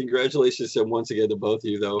 No, congratulations once again to both of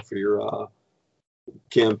you though for your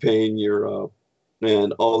campaign,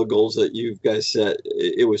 and all the goals that you guys set.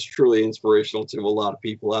 It was truly inspirational to a lot of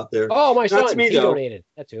people out there. Oh, my son, he donated.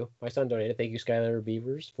 That too. My son donated. Thank you, Skylar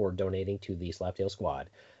Beavers, for donating to the Slaptail Squad.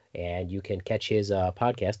 And you can catch his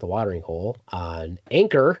podcast, The Watering Hole, on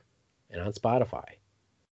Anchor and on Spotify.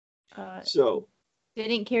 So.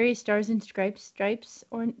 Didn't Carrie Stars and Stripes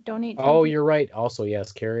or donate? Something? Oh, you're right. Also,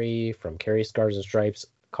 yes, Carrie from Carrie Stars and Stripes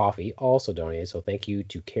Coffee also donated. So thank you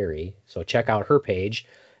to Carrie. So check out her page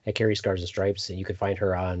at Carrie Stars and Stripes, and you can find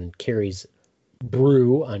her on Carrie's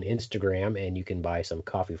Brew on Instagram, and you can buy some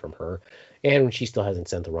coffee from her. And she still hasn't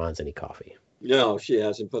sent the Ronz any coffee. No, she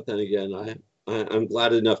hasn't. But then again, I'm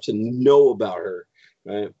glad enough to know about her.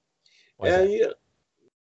 Right?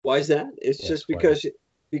 Why is that? It's just because.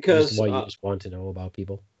 Because you just want to know about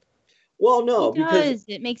people. Well, no, because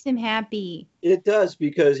it makes him happy. It does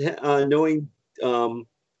because knowing.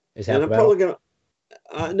 Is and I'm probably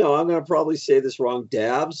gonna. No, I'm gonna probably say this wrong.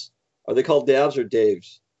 Dabs, are they called Dabs or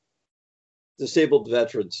Daves? Disabled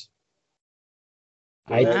veterans.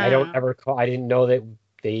 I don't ever call. I didn't know that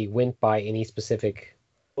they went by any specific.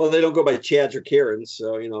 Well, they don't go by Chads or Karens,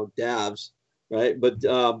 so Dabs, right? But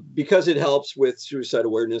because it helps with suicide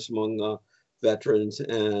awareness among. Veterans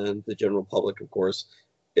and the general public, of course,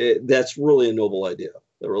 that's really a noble idea.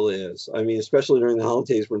 It really is. I mean, especially during the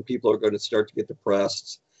holidays when people are going to start to get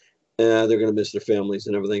depressed and they're going to miss their families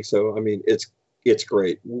and everything. So, I mean, it's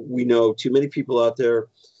great. We know too many people out there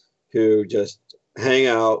who just hang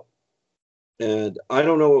out. And I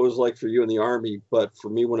don't know what it was like for you in the Army, but for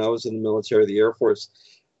me, when I was in the military, the Air Force,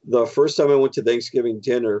 the first time I went to Thanksgiving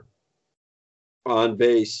dinner on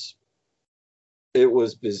base, it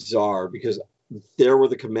was bizarre because there were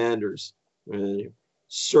the commanders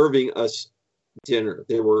serving us dinner.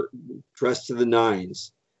 They were dressed to the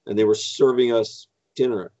nines and they were serving us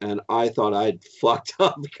dinner. And I thought I'd fucked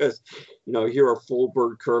up because, here are full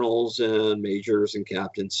bird colonels and majors and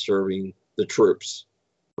captains serving the troops,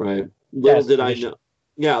 right? Little did I know.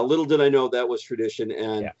 Yeah, little did I know that was tradition.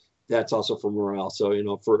 And that's also for morale. So,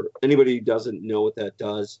 for anybody who doesn't know what that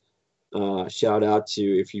does, shout out to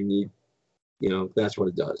if you need, that's what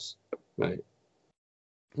it does, right?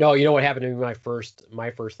 No, you know what happened to me my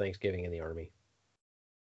first Thanksgiving in the Army?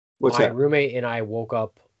 What's my that? roommate and I woke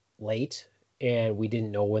up late, and we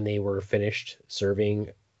didn't know when they were finished serving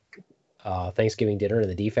Thanksgiving dinner in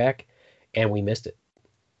the DFAC, and we missed it.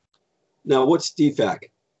 Now, what's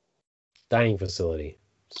DFAC? Dining facility.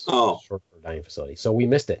 Oh. Short for dining facility. So we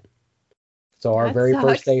missed it. So our very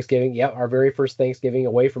first Thanksgiving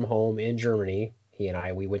away from home in Germany, he and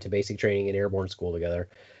I, we went to basic training and airborne school together.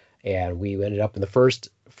 And we ended up in the first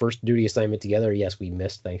duty assignment together. Yes, we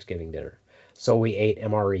missed Thanksgiving dinner. So we ate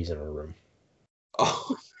MREs in our room.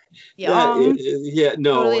 Oh, Yum. yeah,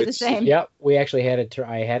 no, Totally the it's same. Yep, we actually had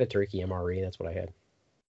I had a turkey MRE. That's what I had.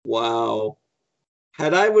 wow.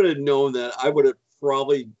 Had I would have known that, I would have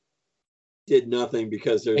probably did nothing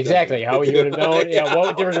because there's Exactly how you would have known. Yeah,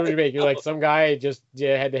 what difference would it make? You're like know. some guy just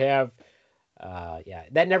had to have. Yeah,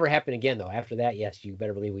 that never happened again though. After that, yes, you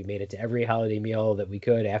better believe we made it to every holiday meal that we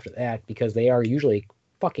could after that because they are usually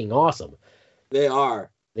fucking awesome. They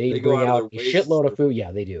are. They go bring out of out a their ways. shitload of food.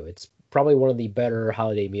 Yeah, they do. It's probably one of the better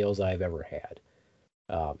holiday meals I've ever had.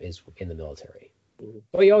 Is in the military. Mhm.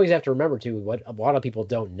 But you always have to remember too. What a lot of people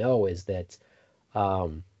don't know is that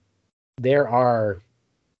there are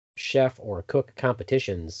chef or cook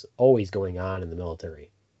competitions always going on in the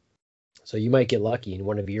military. So you might get lucky and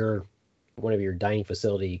one of your dining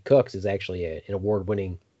facility cooks is actually an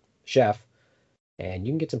award-winning chef, and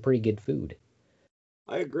you can get some pretty good food.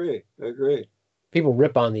 I agree. People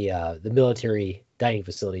rip on the military dining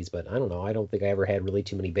facilities, but I don't know. I don't think I ever had really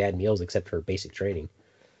too many bad meals except for basic training.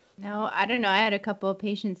 No, I don't know. I had a couple of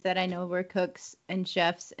patients that I know were cooks and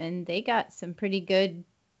chefs, and they got some pretty good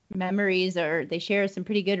memories, or they share some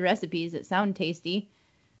pretty good recipes that sound tasty.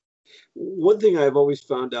 One thing I've always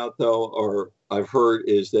found out, though, or I've heard,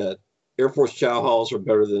 is that Air Force chow halls are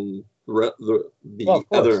better than the Well, of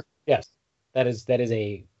course. other. Yes, that is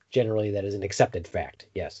generally an accepted fact.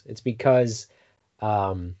 Yes, it's because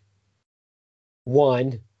one,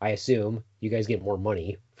 I assume you guys get more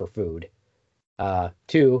money for food.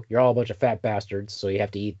 Two, you're all a bunch of fat bastards, so you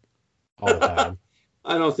have to eat all the time.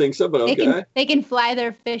 I don't think so, but okay. They can fly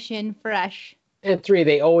their fish in fresh. And three,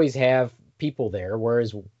 they always have people there,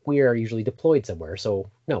 whereas we are usually deployed somewhere. So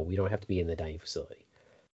no, we don't have to be in the dining facility.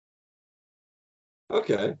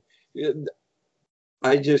 Okay. Yeah,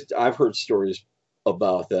 I've heard stories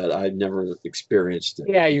about that. I've never experienced it.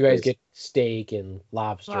 Yeah, you guys get steak and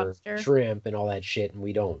lobster, shrimp, and all that shit, and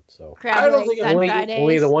we don't. So crab legs on Fridays.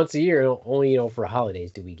 Only the once a year, only for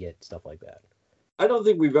holidays do we get stuff like that. I don't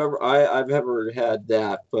think I've ever had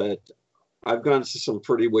that, but I've gone to some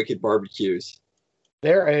pretty wicked barbecues.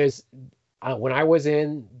 There is, when I was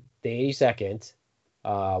in the 82nd,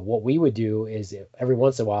 what we would do is every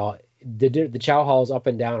once in a while, the chow halls up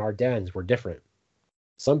and down our dens were different.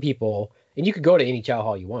 Some people, and you could go to any chow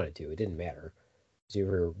hall you wanted to. It didn't matter.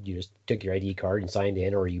 So you just took your ID card and signed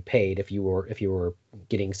in, or you paid if you were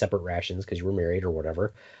getting separate rations because you were married or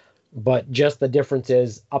whatever. But just the difference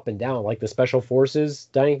is up and down. Like the Special Forces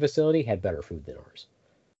dining facility had better food than ours.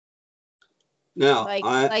 Now,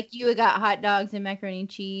 like you got hot dogs and macaroni and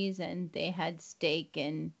cheese, and they had steak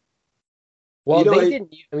and. Well, they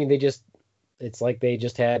didn't. I mean, it's like they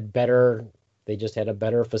just had better. They just had a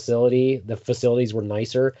better facility. The facilities were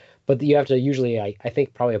nicer, but you have to usually. I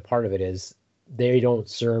think probably a part of it is they don't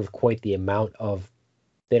serve quite the amount of.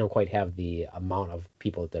 They don't quite have the amount of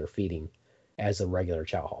people that they're feeding as a regular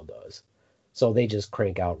chow hall does. So they just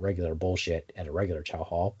crank out regular bullshit at a regular chow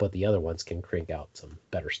hall, but the other ones can crank out some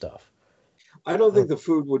better stuff. I don't think the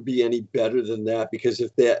food would be any better than that, because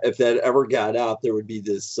if that ever got out, there would be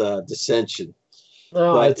this dissension.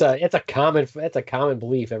 No, but it's a common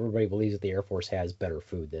belief. Everybody believes that the Air Force has better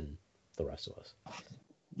food than the rest of us.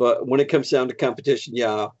 But when it comes down to competition,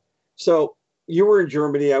 yeah. So you were in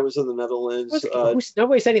Germany. I was in the Netherlands.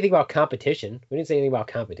 Nobody said anything about competition. We didn't say anything about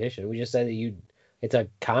competition. We just said that it's a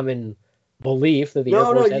common belief that the Air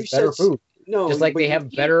Force has better food. No, just like they have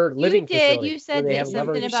better living facilities. You said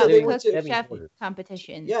something about chef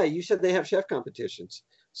competition. Yeah, you said they have chef competitions.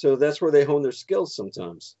 So that's where they hone their skills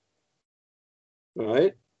sometimes.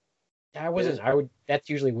 Right? That's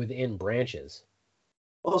usually within branches.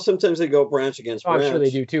 Well, sometimes they go branch against branch. I'm sure they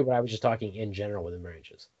do too, but I was just talking in general within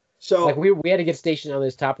branches. So like we had to get stationed on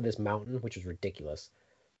this top of this mountain, which was ridiculous.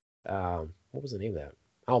 What was the name of that?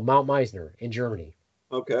 Oh, Mount Meisner in Germany.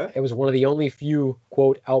 Okay. It was one of the only few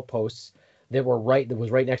quote outposts that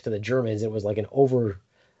was right next to the Germans. It was like an what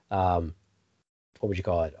would you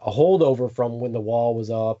call it? A holdover from when the wall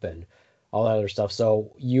was up and all that other stuff.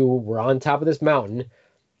 So you were on top of this mountain,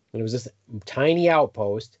 and it was this tiny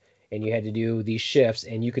outpost, and you had to do these shifts,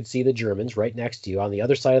 and you could see the Germans right next to you on the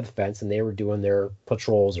other side of the fence, and they were doing their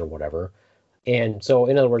patrols or whatever. And so,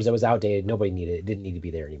 in other words, it was outdated. Nobody needed it. It didn't need to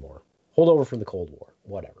be there anymore. Holdover from the Cold War,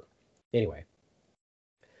 whatever. Anyway,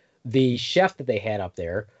 the chef that they had up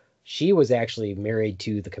there, she was actually married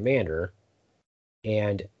to the commander,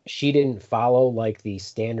 and she didn't follow like the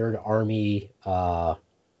standard Army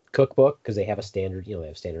cookbook, because they have a standard, they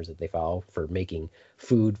have standards that they follow for making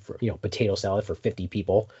food for, potato salad for 50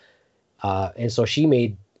 people. And so she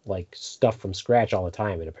made like stuff from scratch all the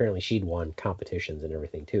time, and apparently she'd won competitions and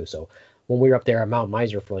everything too. So when we were up there at Mount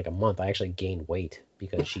Miser for like a month, I actually gained weight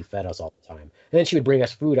because she fed us all the time. And then she would bring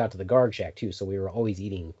us food out to the guard shack too, so we were always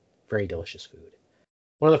eating very delicious food.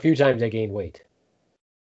 One of the few times I gained weight.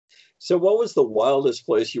 So, what was the wildest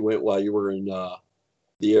place you went while you were in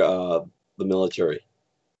the military?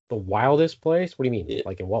 The wildest place? What do you mean? Yeah.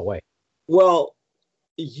 Like in what way? Well,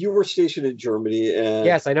 you were stationed in Germany, and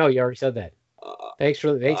Yes, I know. You already said that. Thanks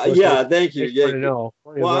for yeah, thank you. thanks Yeah, for to know.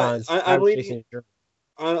 well,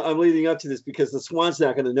 I'm leading up to this because the Swan's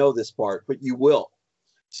not going to know this part, but you will.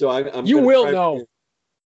 So I'm You gonna will try- know.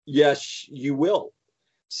 Yes, you will.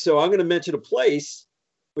 So I'm going to mention a place,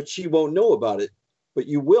 but she won't know about it, but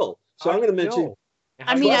you will. So I'm going to mention. No.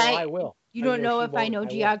 I mean, I will. You I don't know she if I won't, know will.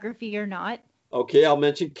 geography or not. Okay, I'll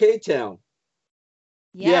mention K-Town.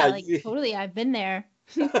 Yeah, Yeah, like totally. I've been there.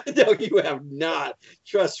 No, you have not.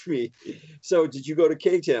 Trust me. So, did you go to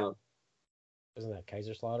K-Town? Isn't that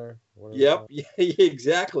Kaiserslautern? Yep, yeah,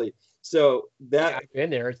 exactly. So that I've been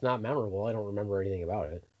there. It's not memorable. I don't remember anything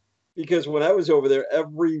about it. because when I was over there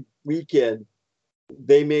every weekend,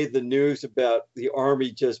 they made the news about the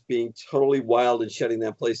army just being totally wild and shutting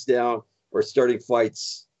that place down or starting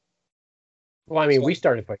fights. Well, I mean, So- we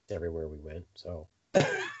started fights everywhere we went, so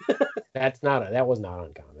that was not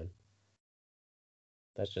uncommon.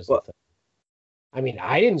 That's just Well- a thing. I mean,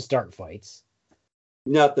 I didn't start fights.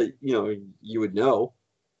 Not that you would know.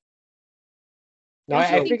 No, Don't you I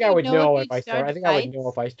think think I you'd would know know if if you'd I started. I think I would start know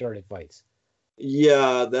if I started fights.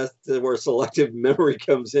 Yeah, that's where selective memory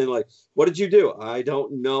comes in. Like, what did you do? I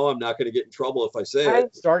don't know. I'm not going to get in trouble if I say I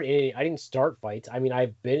it. didn't start fights. I mean,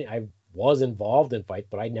 I was involved in fights,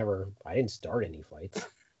 but I didn't start any fights.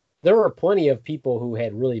 There were plenty of people who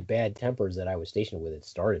had really bad tempers that I was stationed with that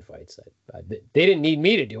started fights. They didn't need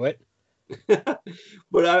me to do it. But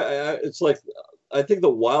it's like I think the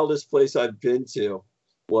wildest place I've been to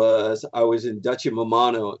was I was in Duchy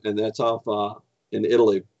Mamano, and that's off in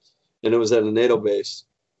Italy, and it was at a NATO base.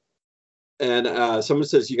 And someone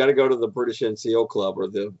says you got to go to the British NCO club or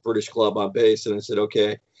the British club on base, and I said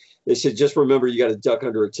okay. They said just remember you got to duck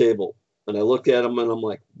under a table. And I looked at them and I'm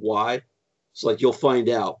like, why? It's like you'll find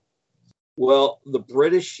out. Well, the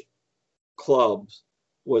British clubs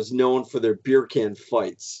was known for their beer can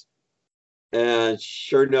fights. And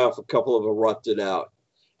sure enough, a couple of erupted out.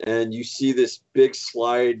 And you see this big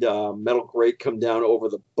slide metal grate come down over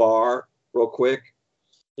the bar real quick.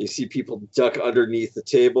 You see people duck underneath the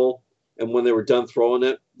table. And when they were done throwing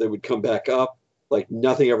it, they would come back up like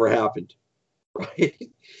nothing ever happened. Right?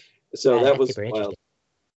 So that was wild.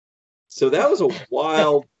 So that was a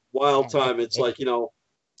wild time. It's like,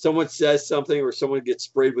 someone says something or someone gets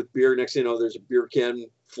sprayed with beer. Next thing you know, there's a beer can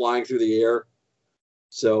flying through the air.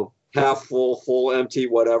 So half full, empty,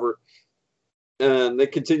 whatever. And they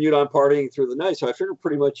continued on partying through the night. So I figured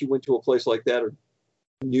pretty much you went to a place like that or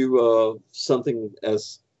knew something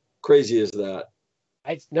as crazy as that.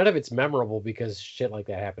 None of it's memorable because shit like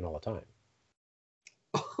that happened all the time.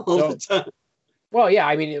 All the time. Well, yeah,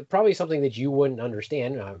 I mean, probably something that you wouldn't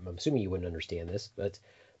understand. I'm assuming you wouldn't understand this, but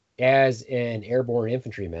as an airborne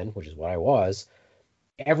infantryman, which is what I was,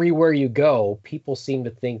 everywhere you go, people seem to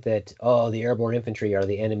think that, the airborne infantry are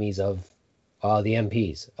the enemies of the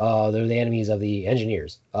MPs. They're the enemies of the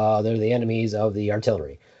engineers. They're the enemies of the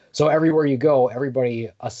artillery. So everywhere you go, everybody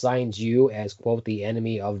assigns you as, quote, the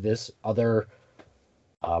enemy of this other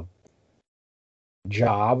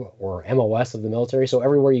job or MOS of the military. So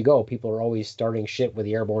everywhere you go, people are always starting shit with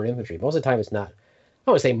the airborne infantry. Most of the time, it's not. I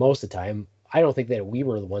don't want to say most of the time. I don't think that we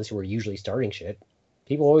were the ones who were usually starting shit.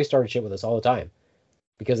 People always started shit with us all the time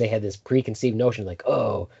because they had this preconceived notion like,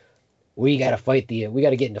 oh, we got to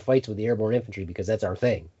get into fights with the airborne infantry because that's our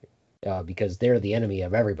thing, because they're the enemy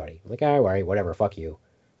of everybody. I'm like, all right, whatever, fuck you.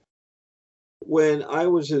 When I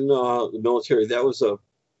was in the military, that was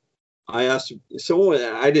I asked someone,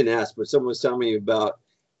 I didn't ask, but someone was telling me about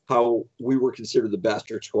how we were considered the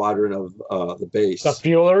bastard squadron of the base. The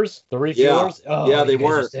fuelers, the refuelers. Yeah, yeah, they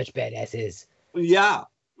were such badasses. Yeah,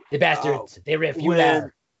 the bastards. They refueler.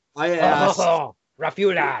 When I asked,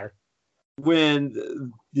 refueler.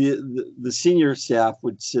 When the senior staff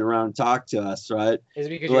would sit around and talk to us, right? Is it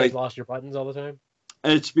because you guys lost your buttons all the time?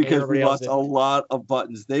 It's because we lost a lot of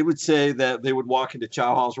buttons. They would say that they would walk into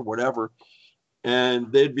chow halls or whatever,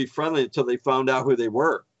 and they'd be friendly until they found out who they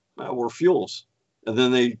were. We're fuels. And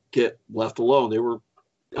then they get left alone.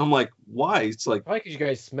 I'm like, why? It's like, probably because you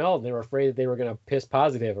guys smelled and they were afraid that they were going to piss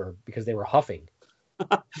positive or because they were huffing.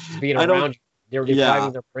 Being around you, they were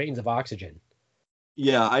depriving their brains of oxygen.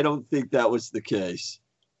 Yeah, I don't think that was the case.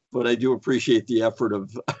 But I do appreciate the effort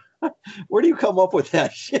of, where do you come up with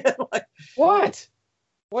that shit? What?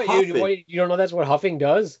 What Huffing. you don't know that's what huffing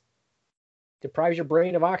does? Deprives your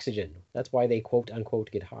brain of oxygen. That's why they quote unquote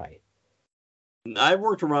get high. I've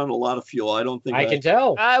worked around a lot of fuel. I don't think I can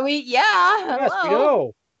tell. Yeah, Yes, we hello.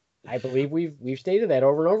 know. I believe we've stated that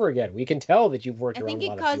over and over again. We can tell that you've worked I around think a it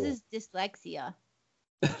lot of causes dyslexia.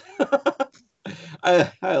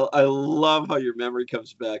 I love how your memory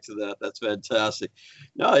comes back to that. That's fantastic.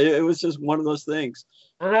 No, it was just one of those things.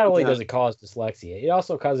 fuel. Not only Yeah. does it cause dyslexia, it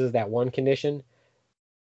also causes that one condition.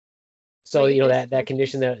 So Wait, that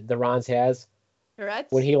condition that the Ronz has,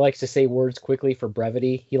 Tourette's? when he likes to say words quickly for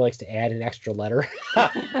brevity, he likes to add an extra letter.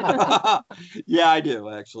 Yeah, I do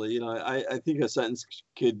actually. I think a sentence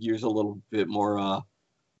could use a little bit more I've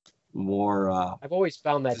always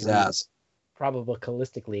found that to be pizzazz.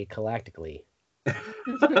 probabilistically, galactically.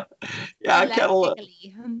 Yeah, I kind of.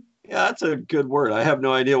 Galactically. Yeah, that's a good word. I have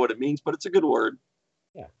no idea what it means, but it's a good word.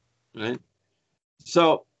 Yeah. Right.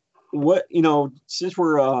 So, what since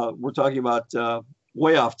we're talking about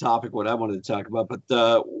way off topic, what I wanted to talk about,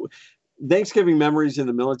 but Thanksgiving memories in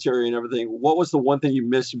the military and everything. What was the one thing you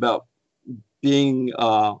missed about being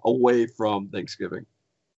away from Thanksgiving?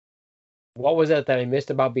 What was it that I missed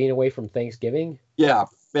about being away from Thanksgiving? Yeah,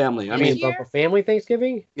 family. I You mean mean, Year? for family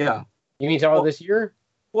Thanksgiving? yeah. You mean all Well- this year?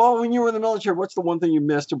 Well, when you were in the military, what's the one thing you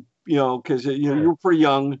missed? Because you were pretty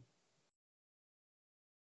young,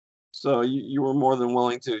 so you were more than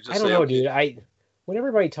willing to just I don't say, know, okay. dude. When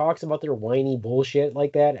everybody talks about their whiny bullshit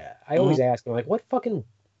like that, I always ask them, like, what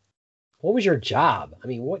was your job? I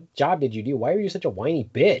mean, what job did you do? Why are you such a whiny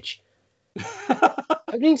bitch?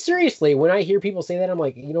 I mean, seriously, when I hear people say that, I'm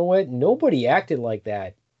like, you know what? Nobody acted like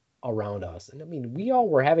that around us. And I mean, we all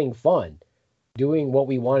were having fun doing what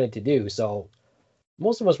we wanted to do. So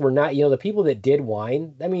most of us were not, the people that did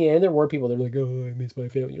whine, I mean, and there were people that were like, oh, I miss my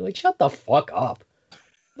family. You're like, shut the fuck up.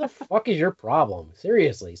 What the fuck is your problem?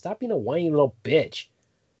 Seriously, stop being a whiny little bitch.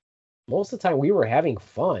 Most of the time, we were having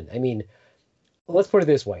fun. I mean, let's put it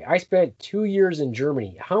this way. I spent 2 years in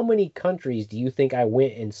Germany. How many countries do you think I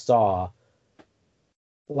went and saw,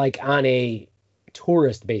 like, on a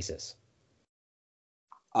tourist basis?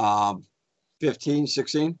 15,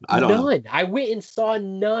 16? I don't know. None. I went and saw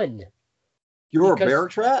none. You were a Because-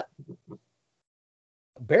 barracks rat?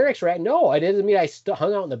 Barracks rat? No, it doesn't mean I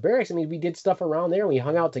hung out in the barracks. I mean, we did stuff around there. And we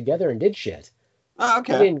hung out together and did shit. Oh,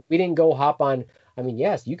 okay. We didn't go hop on. I mean,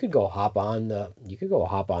 yes, you could go hop on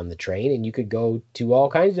the train and you could go to all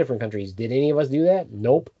kinds of different countries. Did any of us do that?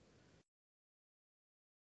 Nope.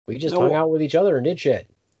 We just hung out with each other and did shit.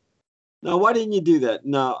 No, why didn't you do that?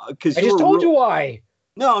 No, because I just told you why.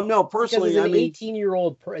 No, personally, Because as an I mean,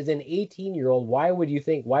 18-year-old, why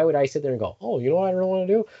would I sit there and go, oh, you know what I really want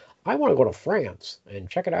to do? I want to go to France and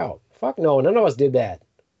check it out. Fuck no, none of us did that.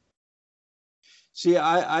 see,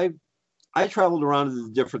 I traveled around to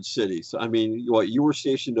the different cities. I mean, what you were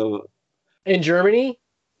stationed In Germany?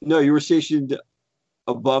 No, you were stationed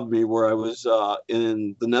above me where I was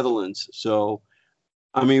in the Netherlands. So,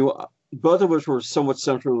 I mean, both of us were somewhat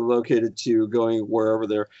centrally located to going wherever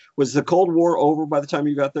there. Was the Cold War over by the time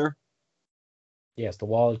you got there? Yes, the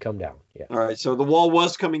wall had come down. Yeah. All right. So the wall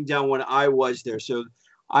was coming down when I was there. So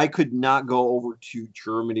I could not go over to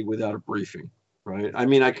Germany without a briefing, right? I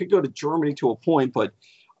mean, I could go to Germany to a point, but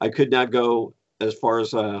I could not go as far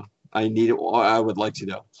as I needed. I would like to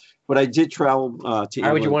go. But I did travel to England.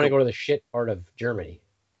 Why would you want to go to the shit part of Germany?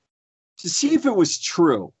 To see if it was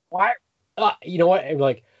true. Why? You know what?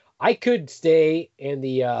 Like, I could stay in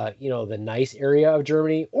the the nice area of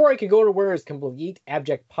Germany, or I could go to where it's complete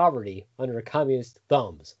abject poverty under communist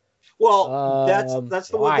thumbs. Well, that's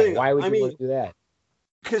the one thing. Why would you want to do that?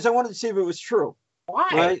 Because I wanted to see if it was true. Why?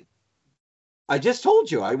 Right? I just told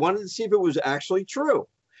you. I wanted to see if it was actually true.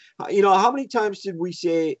 How many times did we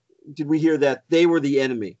hear that they were the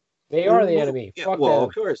enemy? They are the enemy. Yeah, Fuck well, them.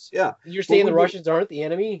 of course, yeah. You're saying the we- Russians aren't the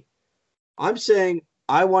enemy? I'm saying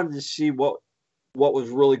I wanted to see what was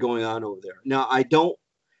really going on over there. Now, I don't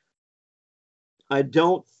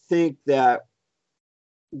think that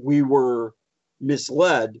we were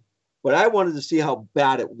misled, but I wanted to see how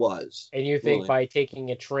bad it was. And you think really. by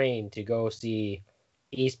taking a train to go see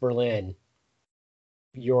East Berlin,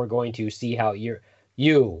 you're going to see how you,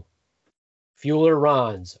 Fueler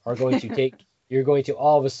Ronz, are going to take. You're going to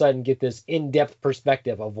all of a sudden get this in-depth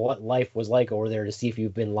perspective of what life was like over there to see if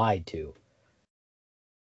you've been lied to.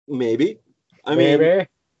 Maybe.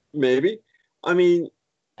 Maybe. I mean,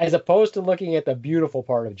 as opposed to looking at the beautiful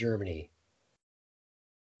part of Germany.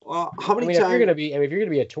 Well, how many If times? you're gonna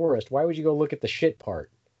be a tourist, why would you go look at the shit part?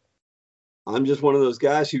 I'm just one of those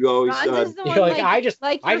guys who always. Ronz is the you're one like, I just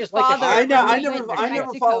like your the father I when he never went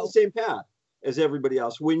to follow Mexico. the same path as everybody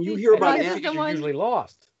else. When you Dude, hear about Ronz is it, the you're one- usually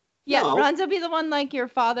lost. Yeah, No. Ronz will be the one like your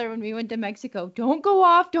father when we went to Mexico. Don't go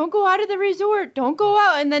off. Don't go out of the resort. Don't go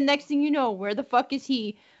out. And then next thing you know, where the fuck is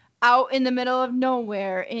he? Out in the middle of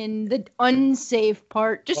nowhere in the unsafe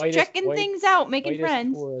part, just checking things out, making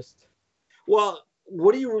friends. Tourist. Well,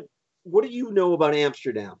 what do you know about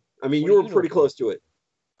Amsterdam? I mean, you were pretty close to it,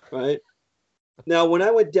 right? Now, when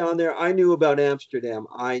I went down there, I knew about Amsterdam.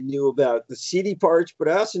 I knew about the seedy parts, but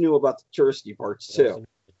I also knew about the touristy parts too.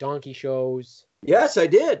 Donkey shows. Yes, I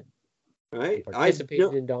did. Right? I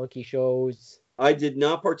participated in donkey shows. I did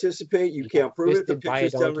not participate. You can't prove it. The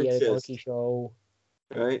pictures don't exist. Donkey show.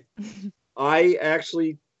 Right? I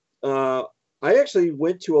actually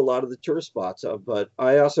went to a lot of the tourist spots, but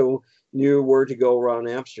I also knew where to go around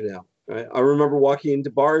Amsterdam. Right? I remember walking into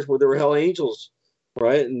bars where there were Hell Angels,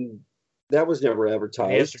 right? And that was never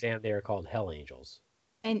advertised. In Amsterdam, they are called Hell Angels.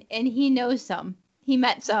 And he knows some. He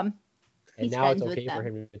met some. And He's now it's friends okay with for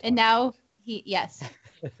them. him to talk. And now yes.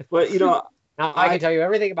 But now I can tell you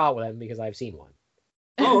everything about them because I've seen one.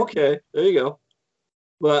 Oh, okay. There you go.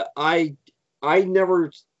 But I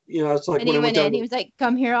never, it's like and when he I went in, he was like,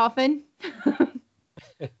 "Come here often."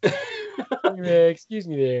 Excuse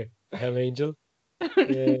me there, Hell Angel.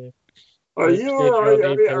 Are you?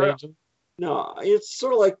 No, it's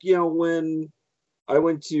sort of like when I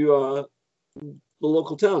went to the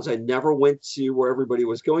local towns. I never went to where everybody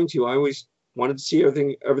was going to. I always wanted to see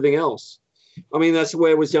everything else. I mean, that's the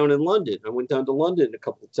way I was down in London. I went down to London a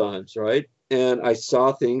couple of times, right? And I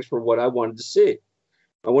saw things for what I wanted to see.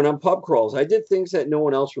 I went on pub crawls. I did things that no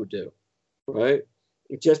one else would do, right?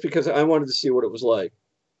 Just because I wanted to see what it was like.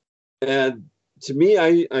 And to me,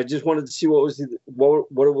 I just wanted to see what it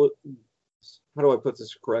was. How do I put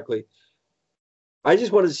this correctly? I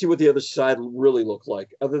just wanted to see what the other side really looked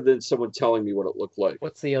like, other than someone telling me what it looked like.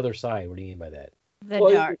 What's the other side? What do you mean by that? The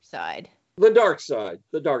dark side. The dark side.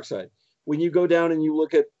 The dark side. When you go down and you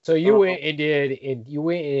look at. So you went and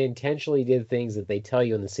intentionally did things that they tell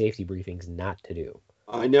you in the safety briefings not to do.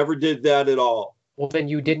 I never did that at all. Well, then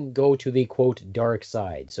you didn't go to the quote dark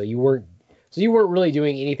side. So you weren't really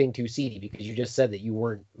doing anything too seedy because you just said that you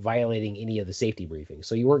weren't violating any of the safety briefings.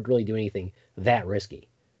 So you weren't really doing anything that risky.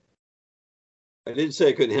 I didn't say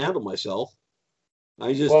I couldn't handle myself.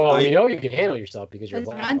 You can handle yourself because you're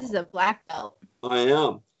black. Ronz is a black belt. I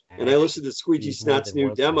am. And I listened to Squeegee Snot's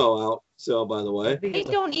new demo out. So, by the way. They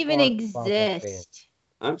don't even exist.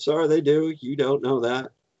 I'm sorry, they do. You don't know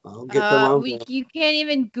that. I'll get them on. You can't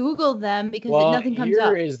even Google them because nothing comes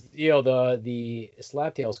up. Here is, the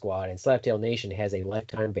Slaptail Squad and Slaptail Nation has a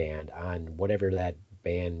lifetime ban on whatever that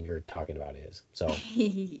ban you're talking about is. So.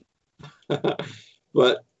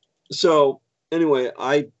 But, so, anyway,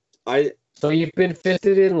 So you've been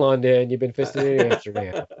fisted in London. You've been fisted in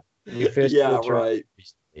Amsterdam. You fisted right.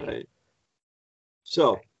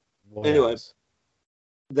 So, anyway,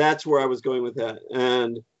 that's where I was going with that.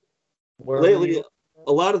 And lately,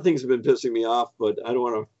 a lot of things have been pissing me off, but I don't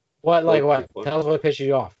want to. What? Tell us what pisses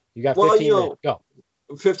you off. You got 15 minutes. Go.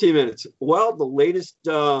 15 minutes. Well, the latest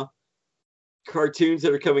cartoons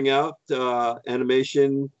that are coming out,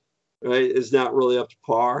 animation, right, is not really up to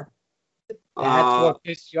par. That's what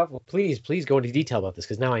pissed you off. Well, please go into detail about this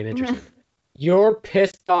because now I'm interested. You're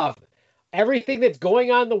pissed off. Everything that's going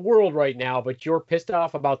on in the world right now, but you're pissed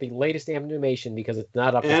off about the latest animation because it's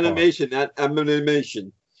not up to par.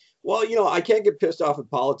 Animation. Well, I can't get pissed off at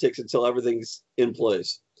politics until everything's in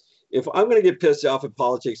place. If I'm going to get pissed off at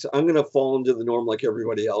politics, I'm going to fall into the norm like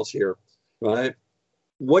everybody else here, right?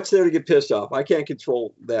 What's there to get pissed off? I can't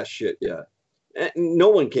control that shit yet. No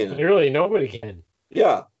one can. Really, nobody can.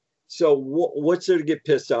 Yeah. So what's there to get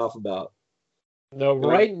pissed off about? No,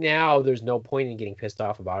 right now, there's no point in getting pissed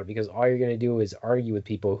off about it because all you're going to do is argue with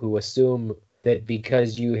people who assume that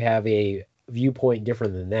because you have a viewpoint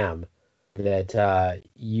different than them, that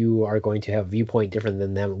you are going to have a viewpoint different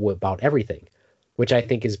than them about everything, which I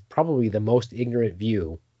think is probably the most ignorant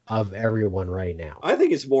view of everyone right now. I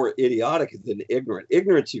think it's more idiotic than ignorant.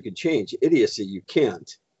 Ignorance you can change. Idiocy you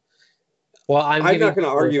can't. Well, I'm not going to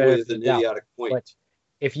argue with an idiotic point. But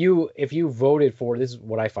if you voted for, this is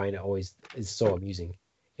what I find always is so amusing,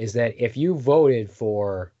 is that if you voted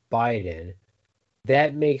for Biden,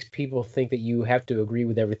 that makes people think that you have to agree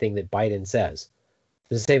with everything that Biden says.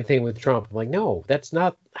 The same thing with Trump. I'm like, no, that's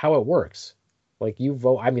not how it works. Like you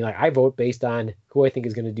vote, I vote based on who I think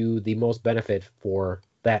is going to do the most benefit for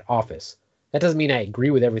that office. That doesn't mean I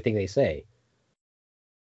agree with everything they say.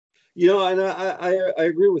 And I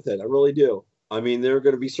agree with that. I really do. There are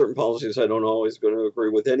going to be certain policies I don't always going to agree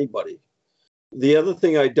with anybody. The other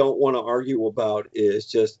thing I don't want to argue about is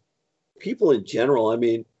just people in general.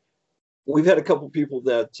 We've had a couple people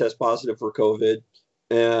that test positive for COVID,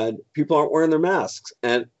 and people aren't wearing their masks.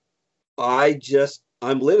 And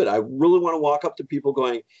I'm livid. I really want to walk up to people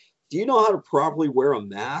going, do you know how to properly wear a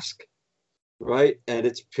mask? Right. And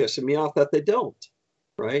it's pissing me off that they don't.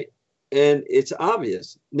 Right. And it's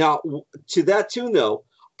obvious. Now, to that tune, though,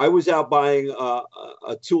 I was out buying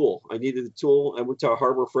a tool. I needed a tool. I went to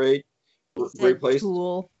Harbor Freight. Great place.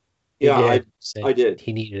 Tool. Yeah, I did.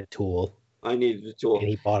 He needed a tool. I needed a tool. And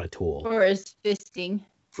he bought a tool. For his fisting.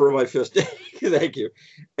 For my fisting. Thank you.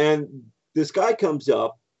 And this guy comes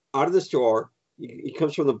up out of the store. He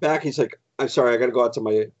comes from the back. He's like, I'm sorry, I got to go out to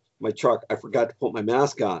my truck. I forgot to put my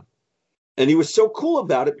mask on. And he was so cool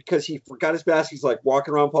about it because he forgot his mask. He's like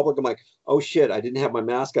walking around public. I'm like, oh shit, I didn't have my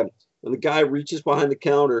mask on. And the guy reaches behind the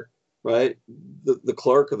counter, right? The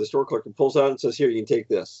clerk or the store clerk, and pulls out and says, here, you can take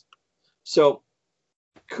this. So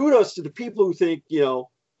kudos to the people who think,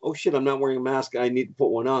 oh shit, I'm not wearing a mask. I need to put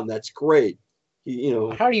one on. That's great.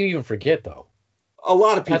 How do you even forget, though? A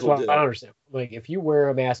lot of people That's what do. I don't understand. Like, if you wear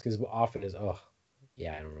a mask as often as,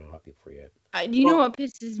 yeah, I don't know how people forget. You know what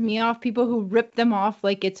pisses me off? People who rip them off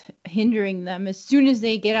like it's hindering them as soon as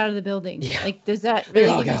they get out of the building. Yeah. Like, does that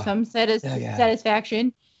really give you some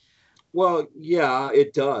satisfaction? Well, yeah,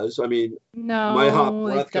 it does. I mean, no, my hot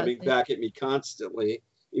breath coming back at me constantly,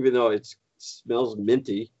 even though it smells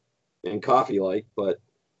minty and coffee-like, but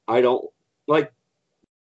I don't like.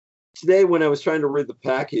 Today, when I was trying to read the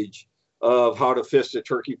package of how to fist a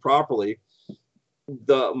turkey properly,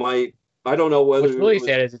 I don't know whether. What's really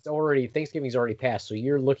sad is Thanksgiving's already passed, so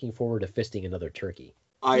you're looking forward to fisting another turkey.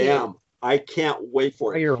 I am. I can't wait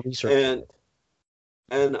for it. You're researching it.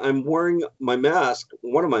 And I'm wearing my mask,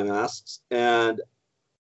 one of my masks, and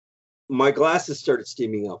my glasses started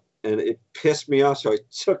steaming up, and it pissed me off. So I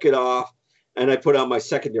took it off, and I put on my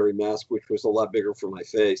secondary mask, which was a lot bigger for my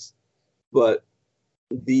face. But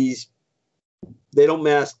they don't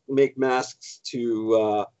make masks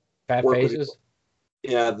to fat work faces.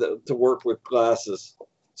 To work with glasses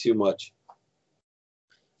too much.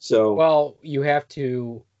 So well, you have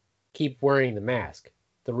to keep wearing the mask.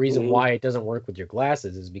 The reason why it doesn't work with your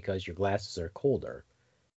glasses is because your glasses are colder.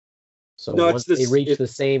 So once they reach the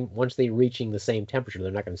same temperature,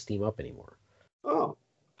 they're not going to steam up anymore. Oh,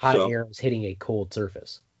 hot air is hitting a cold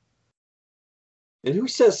surface. And who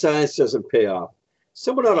says science doesn't pay off?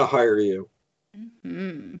 Someone ought to hire you.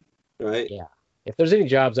 Mm-hmm. Right? Yeah. If there's any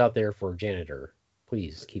jobs out there for a janitor,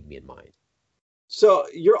 please keep me in mind. So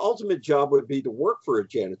your ultimate job would be to work for a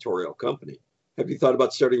janitorial company. Have you thought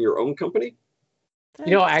about starting your own company?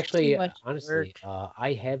 Actually, honestly,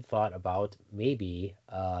 I had thought about maybe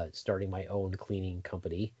starting my own cleaning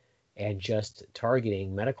company and just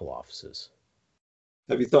targeting medical offices.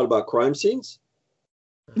 Have you thought about crime scenes?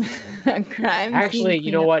 Actually,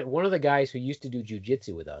 you know what? One of the guys who used to do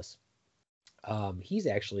jujitsu with us, he's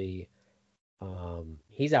actually,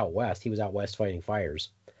 he's out west. He was out west fighting fires.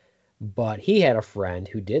 But he had a friend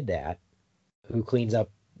who did that, who cleans up,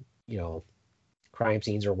 crime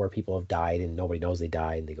scenes or where people have died and nobody knows they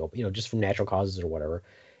died and they go, just from natural causes or whatever.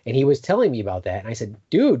 And he was telling me about that. And I said,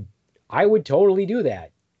 dude, I would totally do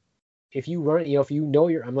that. If you run,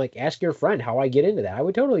 I'm like, ask your friend how I get into that. I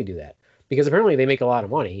would totally do that because apparently they make a lot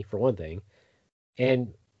of money for one thing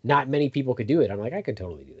and not many people could do it. I'm like, I could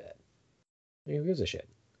totally do that. Who gives a shit?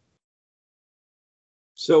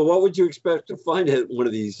 So what would you expect to find at one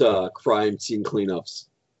of these crime scene cleanups?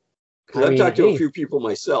 Because I've talked to a few people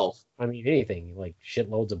myself. I mean, anything like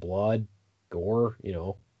shitloads of blood, gore,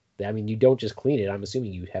 I mean, you don't just clean it. I'm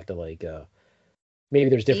assuming you have to maybe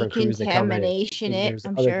there's different crews that come in. There's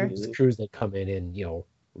other crews that come in and,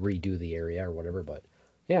 redo the area or whatever. But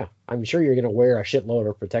yeah, I'm sure you're going to wear a shitload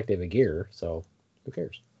of protective gear. So who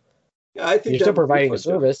cares? Yeah, I think you're still providing a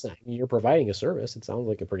service. You're providing a service. It sounds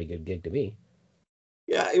like a pretty good gig to me.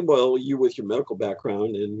 Yeah, well, you with your medical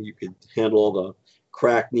background and you could handle all the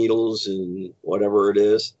crack needles and whatever it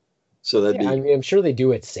is. So that'd be. I mean, I'm sure they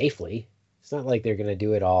do it safely. It's not like they're going to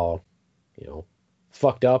do it all,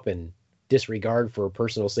 fucked up and disregard for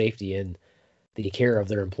personal safety and the care of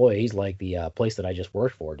their employees like the place that I just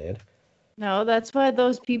worked for did. No, that's why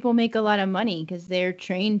those people make a lot of money because they're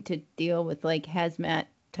trained to deal with like hazmat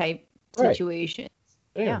type situations.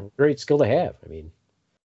 Yeah, great skill to have. I mean,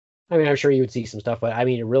 I'm sure you would see some stuff, but I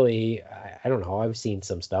mean, it really, I don't know. I've seen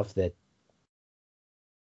some stuff that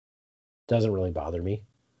doesn't really bother me.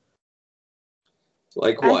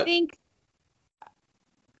 Like what?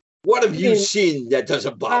 What have you seen that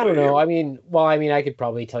doesn't bother you? I don't know. You? I could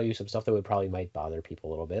probably tell you some stuff that might bother people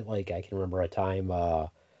a little bit. Like I can remember a time, I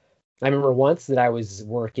remember once that I was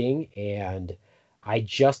working and I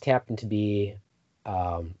just happened to be,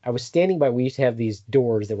 I was standing by, we used to have these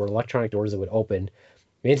doors that were electronic doors that would open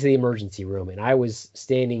into the emergency room. And I was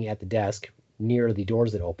standing at the desk near the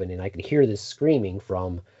doors that open, and I could hear this screaming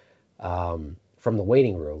from the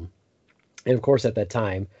waiting room. And of course, at that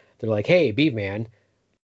time, they're like, "Hey, Beef Man,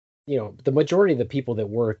 you know, the majority of the people that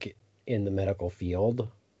work in the medical field,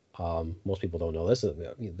 most people don't know this,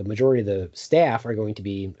 the majority of the staff are going to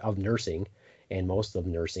be of nursing, and most of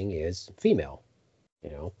nursing is female, you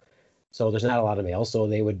know. So there's not a lot of males. So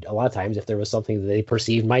they would, a lot of times, if there was something that they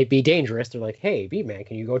perceived might be dangerous, they're like, "Hey, Beef Man,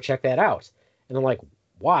 can you go check that out?" And I'm like,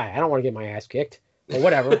 "Why? I don't want to get my ass kicked." But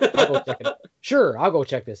whatever, I'll go check it out. Sure, I'll go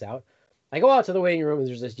check this out. I go out to the waiting room, and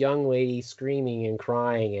there's this young lady screaming and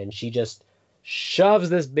crying, and she just shoves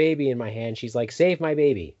this baby in my hand. She's like, "Save my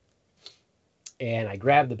baby." And I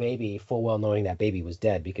grabbed the baby, full well knowing that baby was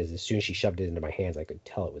dead, because as soon as she shoved it into my hands, I could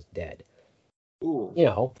tell it was dead. Ooh. You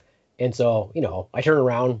know, and so, you know, I turn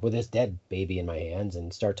around with this dead baby in my hands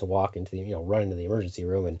and start to walk into the, you know, run into the emergency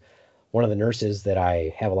room. And one of the nurses that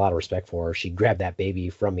I have a lot of respect for, she grabbed that baby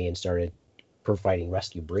from me and started providing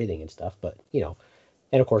rescue breathing and stuff. But, you know,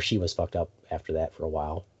 and of course she was fucked up after that for a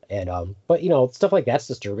while. And, but, you know, stuff like that's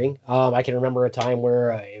disturbing. I can remember a time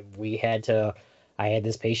where I had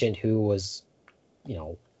this patient who was, you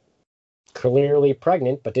know, clearly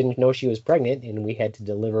pregnant, but didn't know she was pregnant. And we had to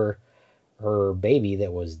deliver her baby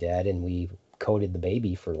that was dead. And we coded the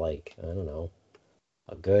baby for like, I don't know,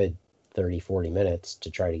 a good 30-40 minutes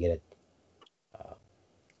to try to get it,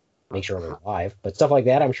 make sure it was alive. But stuff like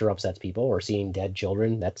that, I'm sure upsets people, or seeing dead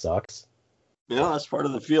children. That sucks. Yeah, that's part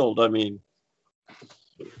of the field. I mean,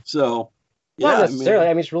 so Not yeah, necessarily.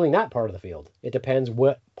 I mean, it's really not part of the field. It depends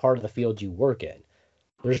what part of the field you work in.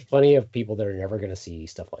 There's plenty of people that are never going to see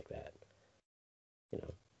stuff like that. You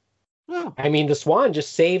know. yeah. I mean, the Swan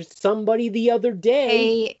just saved somebody the other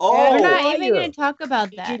day. Hey, Oh, we're not fire. even going to talk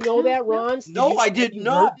about Did that. you know that, Ronz? No, I did have you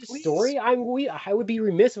not. Heard this Please. story? I would be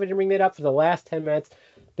remiss if I didn't bring that up for the last 10 minutes.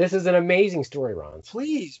 This is an amazing story, Ronz.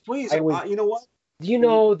 Please. You know what? Do you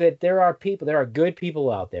know that there are good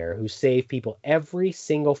people out there who save people every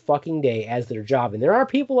single fucking day as their job? And there are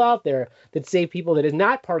people out there that save people that is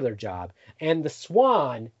not part of their job. And the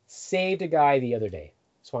Swan saved a guy the other day.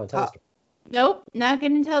 Swan, tell the story. Nope, not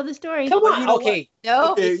going to tell the story. Come on, you know okay.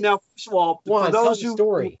 Nope. Okay, now first of all, Swan, for tell those the who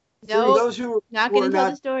story. for Nope, those who not who going are to tell not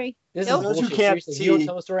the story. This Nope. is Those who bullshit. can't Seriously, if you don't see-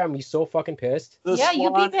 tell the story, I'm going to be so fucking pissed. the Yeah, you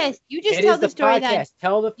Swan, be pissed. You just It tell is the story podcast. then.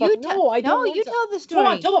 Tell the You fuck. No, I don't. No, want you to. tell the story.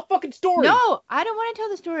 Swan, tell the fucking story. No, I don't want to tell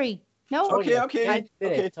the story. No. Okay, okay, God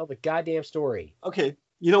damn it, okay. Tell the goddamn story. Okay,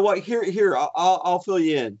 you know what? Here, I'll fill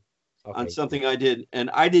you in on Okay. something I did, and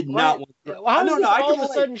I did not. What? Want How does this I all can of a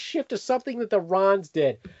relate. sudden shift to something that the Ronz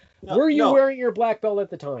did? No, Were you no, wearing your black belt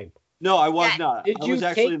at the time? No, I was Yeah. not. Did I you was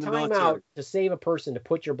actually take in the time military. out to save a person to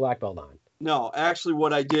put your black belt on? No, actually,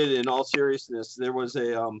 what I did, in all seriousness, there was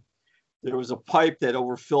a pipe that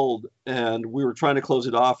overfilled, and we were trying to close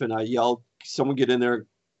it off, and I yelled, "Someone get in there,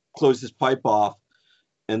 close this pipe off!"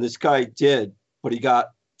 And this guy did, but he got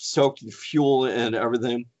soaked in fuel and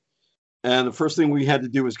everything. And the first thing we had to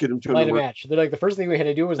do was get him to Light a match. They're like, the first thing we had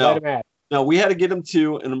to do was No. light a match. No, we had to get him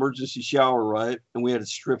to an emergency shower, right? And we had to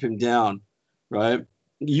strip him down, right?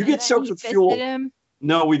 You get soaked with fuel. Him.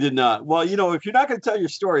 No, we did not. Well, you know, if you're not going to tell your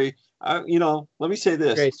story, let me say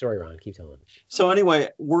this. Great story, Ron. Keep telling it. So anyway,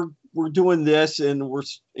 we're doing this, and we're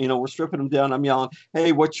stripping him down. I'm yelling,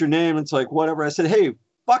 "Hey, what's your name?" It's like, whatever. I said, "Hey,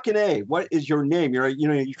 fucking A, what is your name?" You're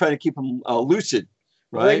trying to keep him lucid,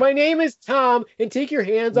 right? Like, my name is Tom, and take your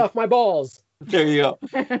hands off my balls. There you go.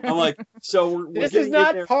 I'm like, so we're This getting is in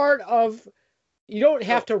not there. part of. You don't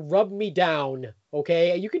have to rub me down,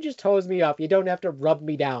 okay? You can just hose me up. You don't have to rub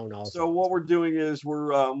me down. Also, So what we're doing is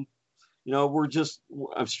I'm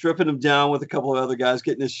stripping him down with a couple of other guys,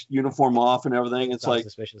 getting his uniform off and everything. It's not like,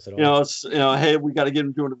 suspicious at all. hey, we got to get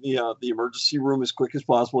him to the emergency room as quick as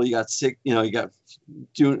possible. You got sick, you got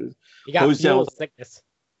doing. You got hose down fuel with- sickness.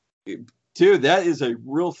 Dude, that is a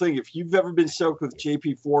real thing. If you've ever been soaked with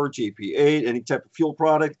JP4, JP8, any type of fuel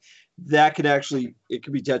product, that could it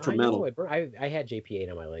could be detrimental. I had JP8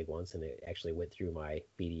 on my leg once, and it actually went through my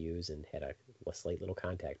BDUs and had a slight little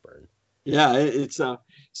contact burn. Yeah, it's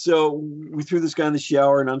so we threw this guy in the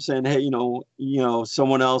shower, and I'm saying, hey,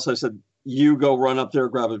 someone else. I said, you go run up there,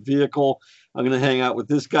 grab a vehicle. I'm gonna hang out with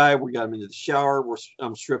this guy. We got him into the shower.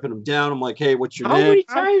 I'm stripping him down. I'm like, hey, what's your How name? many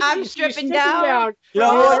times I'm you stripping stripped him down. You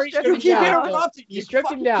know You what? already stripped You him keep down. interrupting. You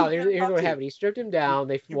stripped him down. Here's what interrupting. happened. He stripped him down.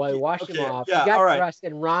 They washed him okay, off. yeah, he got all right. dressed,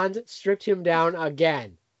 and Ron stripped him down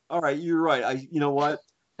again. All right, you're right. You know what?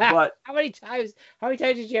 But How many times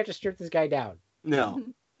did you have to strip this guy down? no,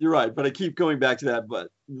 you're right. But I keep going back to that. But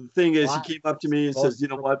the thing is, Why? he came up to me and says, you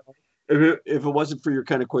know what? If it wasn't for your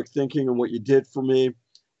kind of quick thinking and what you did for me,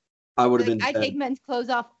 I would have been I dead. take men's clothes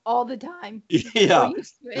off all the time. Yeah. Before you do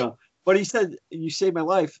it. Yeah. But he said, "You saved my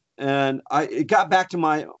life," and it got back to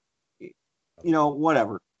my,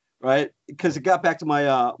 whatever, right? Because it got back to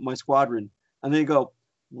my my squadron, and they go,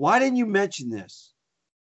 "Why didn't you mention this?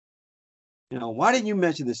 Why didn't you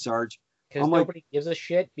mention this, Sarge?" Because nobody gives a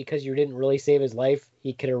shit because you didn't really save his life.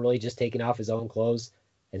 He could have really just taken off his own clothes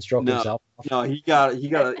and stroked himself off. No, he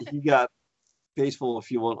got face full of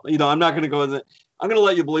fuel. I'm not going to go in the. I'm going to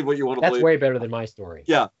let you believe what you want to believe. That's way better than my story.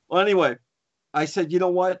 Yeah. Well, anyway, I said, you know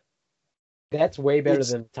what? That's way better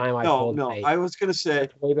than the time I pulled. No, I was going to say.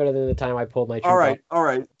 That's way better than the time I pulled my. All right.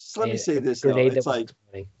 So let me say this. Grenade it's like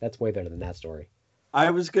that's way better than that story.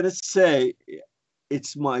 I was going to say,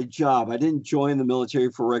 it's my job. I didn't join the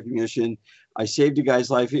military for recognition. I saved a guy's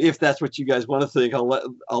life. If that's what you guys want to think, I'll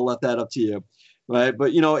let that up to you. Right.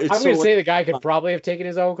 But it's I'm going to say the guy could probably have taken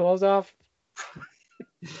his own clothes off.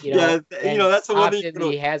 That's the one thing.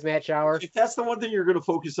 The hazmat shower. If that's the one thing you're going to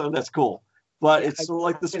focus on, that's cool. But it's sort of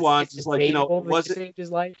like the Swans. It's like, was it saved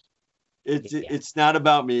his life? It's not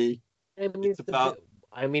about me. I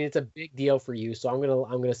mean, it's a big deal for you. So I'm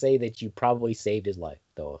gonna say that you probably saved his life,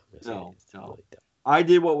 though. No. I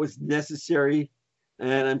did what was necessary,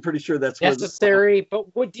 and I'm pretty sure that's necessary.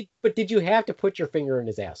 But did you have to put your finger in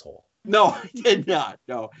his asshole? No, I did not.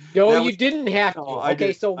 No, you didn't have to.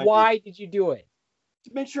 Okay, so why did you do it?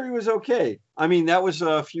 To make sure he was okay. I mean, that was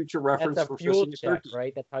a future reference for fuel check,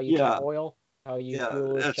 right? That's how you check oil. How you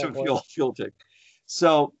that's a fuel check.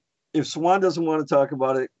 So if Swan doesn't want to talk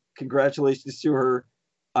about it, congratulations to her.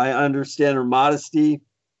 I understand her modesty,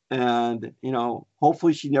 and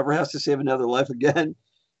hopefully she never has to save another life again.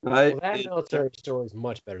 Right? Well, that military story is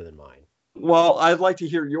much better than mine. Well, I'd like to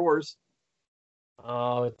hear yours.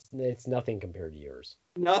 Oh, it's nothing compared to yours.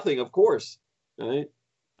 Nothing, of course. Right.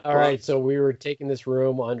 All right. So we were taking this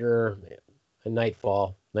room under a night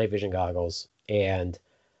vision goggles, and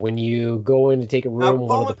when you go in to take a room,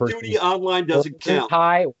 one of the person duty online doesn't count.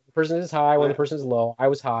 One person is high, one person is low. I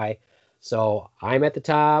was high, so I'm at the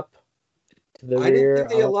top. To the rear. I didn't think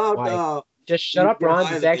they allowed. Just shut up,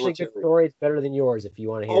 Ron. It's actually a good story. It's better than yours if you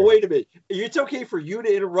want to hear. Oh, wait a minute. It's okay for you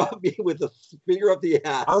to interrupt me with a finger up the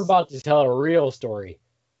ass. I'm about to tell a real story.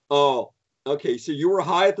 Oh, okay. So you were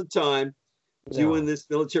high at the time doing this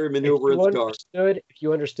military maneuver in the dark. If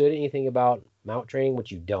you understood anything about mount training,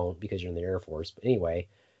 which you don't because you're in the Air Force, but anyway.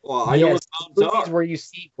 Well, I know what mounts are. Where you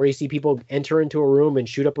see people enter into a room and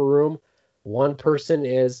shoot up a room, one person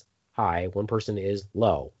is high, one person is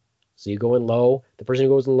low. So you go in low. The person who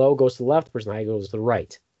goes in low goes to the left. The person high goes to the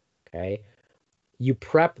right. Okay. You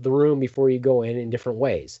prep the room before you go in different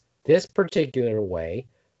ways. This particular way,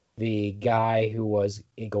 the guy who was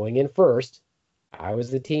going in first, I was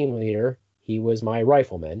the team leader. He was my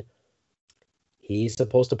rifleman. He's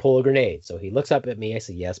supposed to pull a grenade. So he looks up at me. I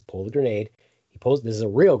say, yes, pull the grenade. He pulls. This is a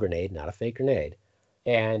real grenade, not a fake grenade.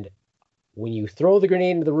 And when you throw the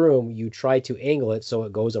grenade into the room, you try to angle it so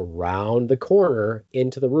it goes around the corner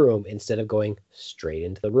into the room instead of going straight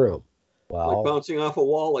into the room. Well, like bouncing off a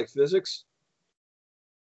wall, like physics.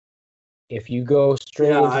 If you go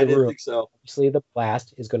straight into the room, I didn't think so. Obviously the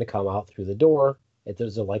blast is going to come out through the door.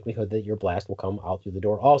 There's a likelihood that your blast will come out through the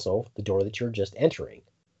door, also the door that you're just entering.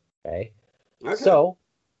 Okay. So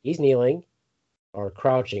he's kneeling, or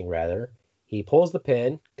crouching rather. He pulls the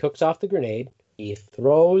pin, cooks off the grenade. He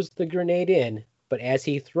throws the grenade in, but as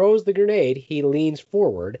he throws the grenade, he leans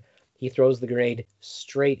forward. He throws the grenade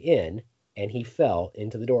straight in, and he fell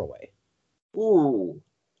into the doorway. Ooh.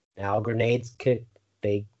 Now, grenades,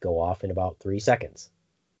 they go off in about 3 seconds.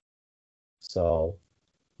 So,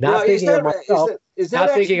 not thinking of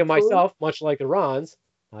myself, much like the Ronz,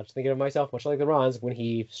 when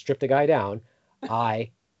he stripped a guy down, I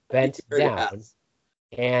bent down,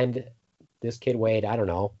 and this kid weighed, I don't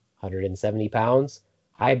know, 170 pounds.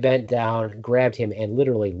 I bent down, grabbed him, and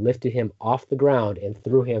literally lifted him off the ground and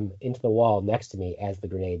threw him into the wall next to me as the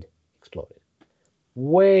grenade exploded.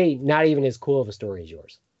 Not even as cool of a story as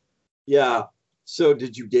yours. Yeah. So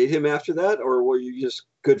did you date him after that, or were you just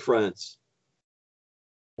good friends?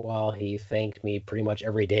 Well, he thanked me pretty much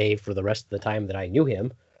every day for the rest of the time that I knew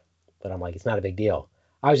him. But I'm like, it's not a big deal.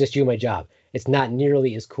 I was just doing my job. It's not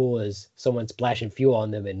nearly as cool as someone splashing fuel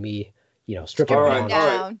on them and me, stripping them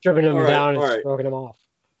down and stroking them off.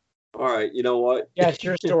 All right, you know what? Yes,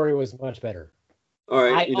 your story was much better. All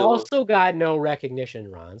right, I also got no recognition,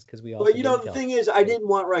 Ronz, because we all. But the thing is, I didn't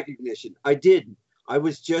want recognition. I didn't. I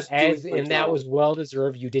was just. That was well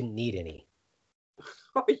deserved. You didn't need any.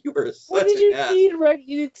 Oh, you were such what did you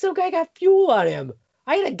need? Some guy got fuel on him.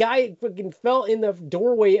 I had a guy fucking fell in the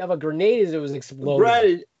doorway of a grenade as it was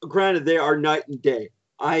exploding. Granted, they are night and day.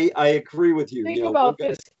 I agree with you. Think about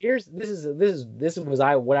this. This was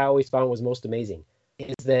what I always found was most amazing.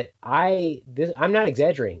 is that I'm not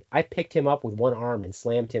exaggerating. I picked him up with one arm and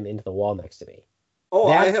slammed him into the wall next to me. Oh,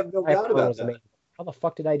 I That's have no what I doubt thought about was that. amazing. How the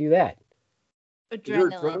fuck did I do that?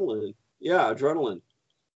 Your adrenaline. Yeah, adrenaline.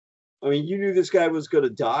 I mean, you knew this guy was going to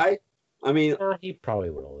die. I mean, He probably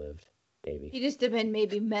would have lived, maybe. He just have been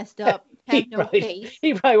maybe messed up, have no face.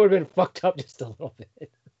 He probably would have been fucked up just a little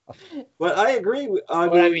bit. but I agree.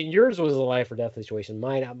 I mean, yours was a life or death situation.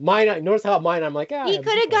 Mine. Notice how mine. I'm like, he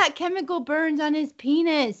could have got chemical burns on his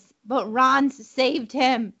penis, but Ronz saved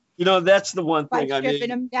him. You know, that's the one thing. By stripping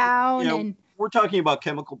him down, and we're talking about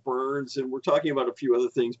chemical burns, and we're talking about a few other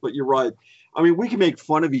things. But you're right. I mean, we can make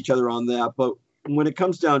fun of each other on that, but when it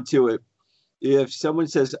comes down to it, if someone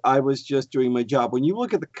says I was just doing my job, when you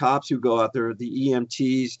look at the cops who go out there, the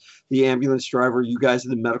EMTs, the ambulance driver, you guys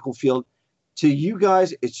in the medical field, to you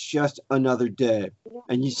guys, it's just another day.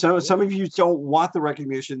 And some of you don't want the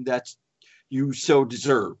recognition that you so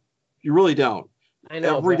deserve. You really don't. I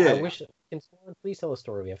know. Every day. I wish. Can someone please tell a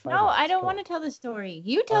story? We have 5 no, minutes. I don't want to tell the story.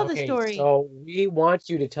 You tell the story. So we want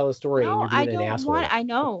you to tell a story, No, and you're being an asshole. I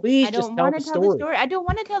know. So please I don't just tell want the to tell the story. I don't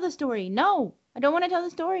want to tell the story. No, I don't want to tell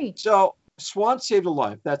the story. So Swan saved a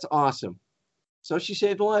life. That's awesome. So she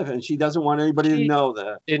saved a life, and she doesn't want anybody to know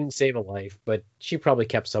that. Didn't save a life, but she probably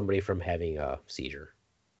kept somebody from having a seizure.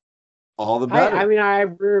 All the better. I mean, I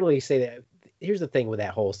rarely say that. Here's the thing with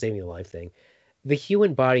that whole saving a life thing. The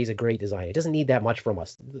human body is a great design. It doesn't need that much from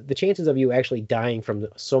us. The chances of you actually dying from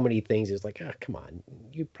so many things is like, come on.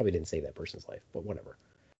 You probably didn't save that person's life, but whatever.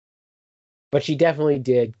 But she definitely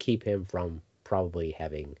did keep him from probably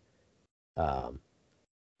having a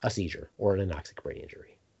seizure or an anoxic brain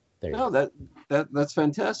injury. There you go. That's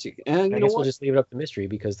fantastic. And I guess we'll just leave it up to mystery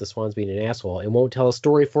because the Swan's being an asshole and won't tell a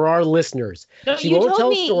story for our listeners. No, she won't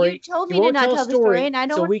tell a story. You told me to not tell the story, and I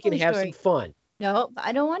don't so want we to can tell have the story. some fun. No,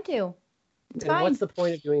 I don't want to. It's then fine. what's the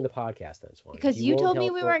point of doing the podcast then, Swan? Because you told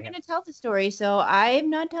me we weren't going to tell the story, so I'm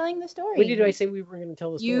not telling the story. When did I say we were going to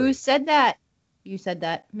tell the story? You said that. You said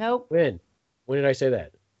that. Nope. When? When did I say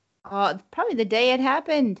that? Probably the day it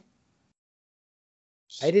happened.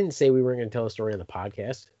 I didn't say we weren't going to tell a story on the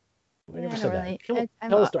podcast. I never said really. that. Come on,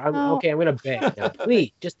 tell the story. Okay, I'm going to beg now.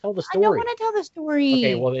 Please, just tell the story. I don't want to tell the story.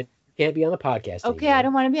 Okay, well then you can't be on the podcast Okay, anymore. I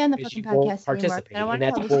don't want to be on the Because fucking you won't podcast participate, anymore. I and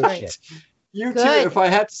don't that's want to tell the story. bullshit. You Good. too. If I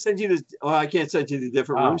had to send you to, I can't send you to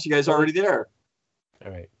different rooms. You guys are already there.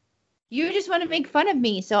 All right. You just want to make fun of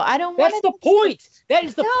me, so I don't want That's to. the point. That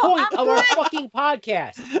is the No, point I'm of our good. fucking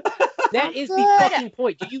podcast. That is the good. fucking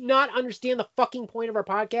point. Do you not understand the fucking point of our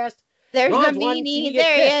podcast? There's Ron's the wanting to see me meanie. get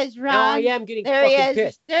There he pissed. is, Now I Ron. am getting There he fucking is.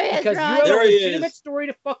 pissed. There he is, Because you Ron. have There a he legitimate is. story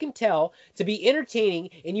to fucking tell, to be entertaining,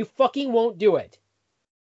 and you fucking won't do it.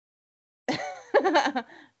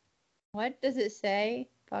 What does it say?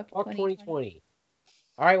 Fuck Fuck 2020. 2020.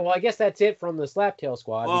 All right, well, I guess that's it from the Slaptail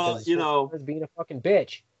Squad. Well, because you know, Swan's being a fucking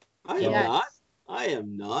bitch. I am Yes. not. I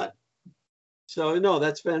am not. So no,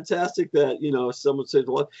 that's fantastic that, someone said,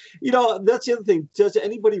 well, that's the other thing. Does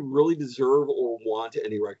anybody really deserve or want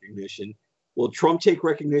any recognition? Will Trump take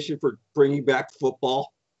recognition for bringing back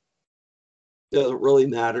football? Doesn't really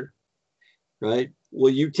matter, right?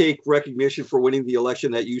 Will you take recognition for winning the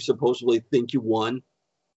election that you supposedly think you won?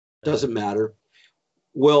 Doesn't matter.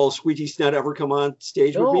 Will Squeegee Snot ever come on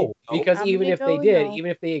stage with me? No, because I'm even gonna if they go, did, no.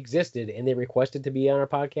 even if they existed and they requested to be on our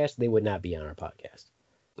podcast, they would not be on our podcast.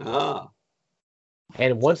 Ah,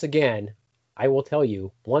 And once again, I will tell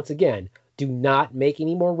you, do not make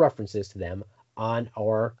any more references to them on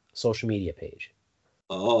our social media page.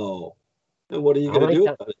 oh. And what are you How going to many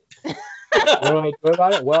do about it? What do I do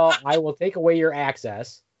about it? Well, I will take away your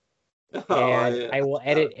access, and Oh, yeah. I will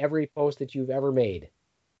edit every post that you've ever made.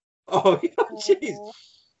 Oh, jeez.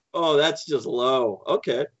 Oh, that's just low.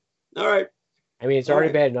 Okay. All right. I mean, it's All already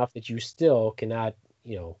right. bad enough that you still cannot,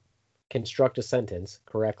 construct a sentence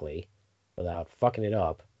correctly without fucking it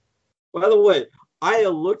up. By the way, I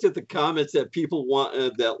looked at the comments that people want,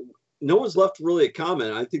 that no one's left really a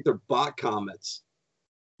comment. I think they're bot comments.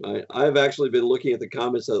 I've actually been looking at the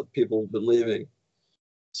comments that people have been leaving.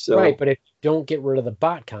 So, Right, but if you don't get rid of the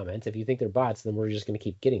bot comments, if you think they're bots, then we're just going to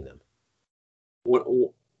keep getting them.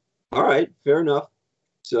 all right, fair enough.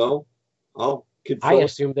 So I'll I confirm.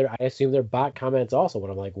 assume they're bot comments also. When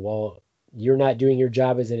I'm like, well, you're not doing your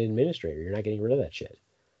job as an administrator. You're not getting rid of that shit.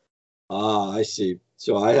 Ah, I see.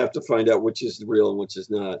 So I have to find out which is real and which is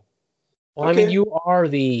not. Well, Okay. I mean, you are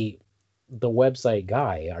the website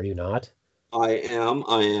guy, are you not? I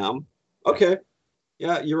am. Okay.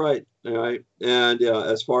 Yeah, you're right. All right. And yeah,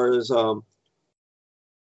 as far as the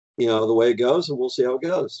way it goes, and we'll see how it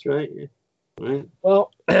goes, right? Right.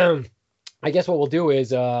 Well, I guess what we'll do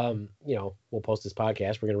is, we'll post this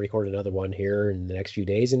podcast. We're going to record another one here in the next few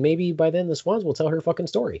days. And maybe by then the Swans will tell her fucking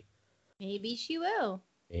story. Maybe she will.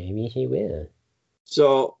 Maybe she will.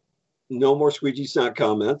 So, no more squeegee snot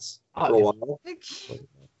comments for a while.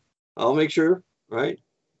 I'll make sure, right?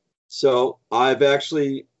 So, I've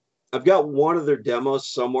got one of their demos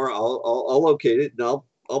somewhere. I'll locate it and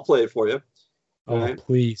I'll play it for you. Oh, right?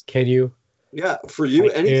 please, can you? Yeah, for you,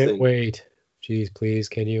 anything. Can't wait. Jeez, please,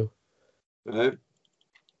 can you? Right?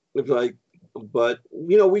 But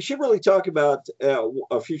we should really talk about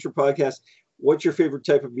a future podcast. What's your favorite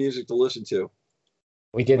type of music to listen to?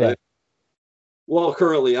 We did that. Well,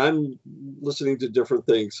 currently I'm listening to different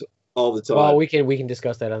things all the time. Well, we can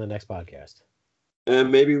discuss that on the next podcast.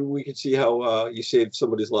 And maybe we can see how you saved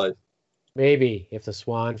somebody's life. Maybe if the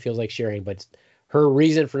Swan feels like sharing, but her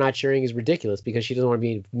reason for not sharing is ridiculous because she doesn't want to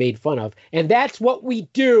be made fun of. And that's what we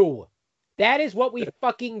do. That is what we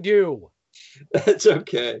fucking do. That's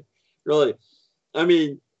okay. Really. I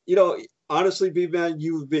mean, honestly, B-Man,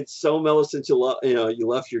 you've been so mellow since you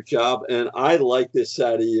left your job, and I like this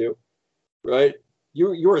side of you, right?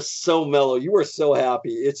 You are so mellow. You are so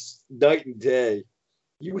happy. It's night and day.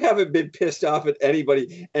 You haven't been pissed off at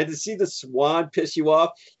anybody. And to see the Swan piss you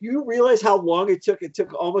off, you realize how long it took? It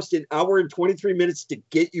took almost an hour and 23 minutes to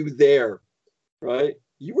get you there, right?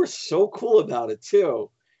 You were so cool about it,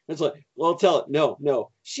 too. It's like, well, tell it.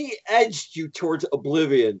 No. She edged you towards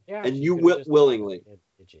oblivion, and you went willingly.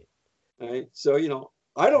 All right? So,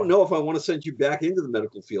 I don't know if I want to send you back into the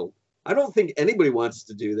medical field. I don't think anybody wants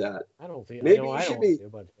to do that. I don't think. Maybe I you should don't be. want to,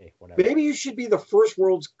 but hey, whatever. Maybe you should be the first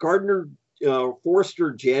world's gardener,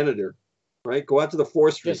 forester, janitor, right? Go out to the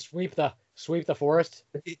forestry. Just sweep the forest.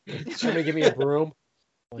 Somebody give me a broom.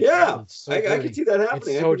 Like, yeah, so I can see that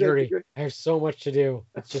happening. It's so dirty. I have so much to do.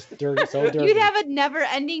 It's just dirty, so dirty. You'd have a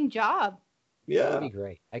never-ending job. Yeah, that'd be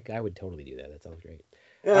great. I would totally do that. That sounds great.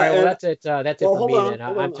 Yeah, all right, well that's it. That's it for me. Then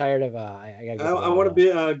I'm tired of. I want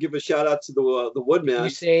to give a shout out to the Woodman. You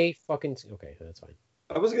say fucking okay? That's fine.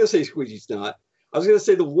 I wasn't gonna say Squeegee Snot. I was gonna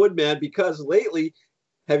say the Woodman because lately,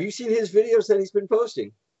 have you seen his videos that he's been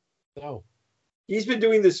posting? No. He's been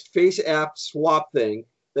doing this face app swap thing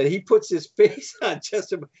that he puts his face on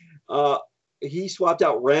he swapped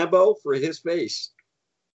out Rambo for his face.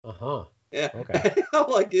 Yeah. Okay. I'm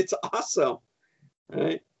like, it's awesome. All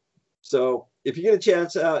right. So if you get a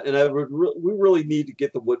chance out, and we really need to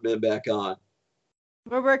get the Woodman back on.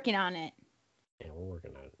 We're working on it. Yeah, we're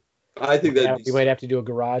working on it. I think we might have to do a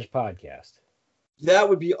garage podcast. That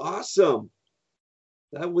would be awesome.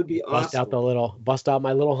 That would be awesome. Bust out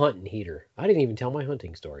my little hunting heater. I didn't even tell my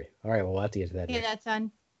hunting story. All right, well, we'll have to get to that. Yeah, that's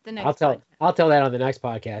on the next. I'll tell that on the next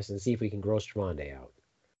podcast and see if we can grow Stronde out.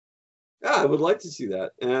 Yeah, I would like to see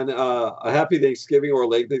that. And a happy Thanksgiving or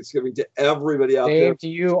late Thanksgiving to everybody out there. Same to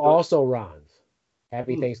you also, Ronz.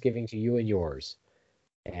 Happy Thanksgiving to you and yours.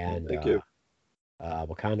 And thank you.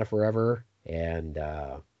 Wakanda forever. And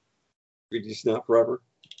Squeegee Snot forever.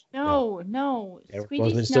 No.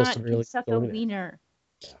 Squeegee Snot can suck a wiener.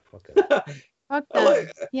 Yeah, fuck that. Fuck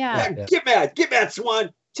that. Yeah. Get mad,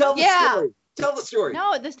 Swan. Tell the story. Tell the story.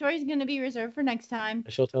 No, the story's going to be reserved for next time.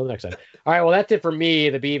 She'll tell the next time. All right, well, that's it for me,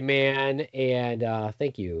 the Beef Man. And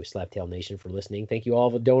thank you, Slaptail Nation, for listening. Thank you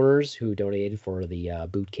all the donors who donated for the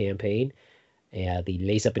boot campaign and the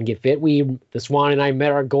Lace Up and Get Fit. The Swan and I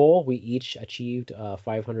met our goal. We each achieved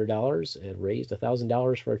 $500 and raised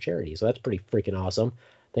 $1,000 for a charity. So that's pretty freaking awesome.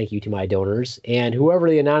 Thank you to my donors. And whoever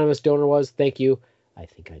the anonymous donor was, thank you. I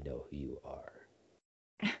think I know who you are.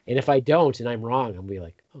 And if I don't and I'm wrong, I'll be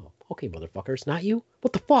like, oh, okay, motherfucker, it's not you?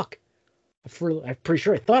 What the fuck? I'm pretty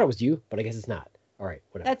sure I thought it was you, but I guess it's not. All right,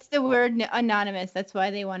 whatever. That's the word anonymous. That's why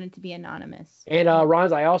they wanted to be anonymous. And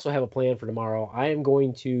Ronz, I also have a plan for tomorrow. I am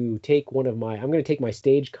going to take my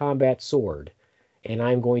stage combat sword, and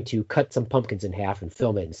I'm going to cut some pumpkins in half and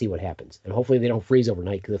film it and see what happens. And hopefully they don't freeze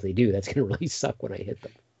overnight, because if they do, that's going to really suck when I hit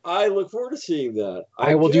them. I look forward to seeing that.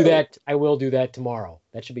 I will do that. I will do that tomorrow.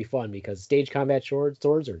 That should be fun because stage combat swords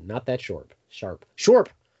are not that sharp.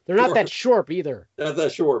 They're not that sharp either. Not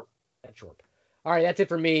that sharp. All right, that's it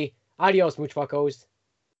for me. Adios, mooch fuckos.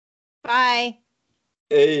 Bye.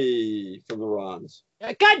 Hey, from the Ronz.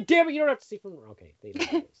 God damn it! You don't have to see from. Okay.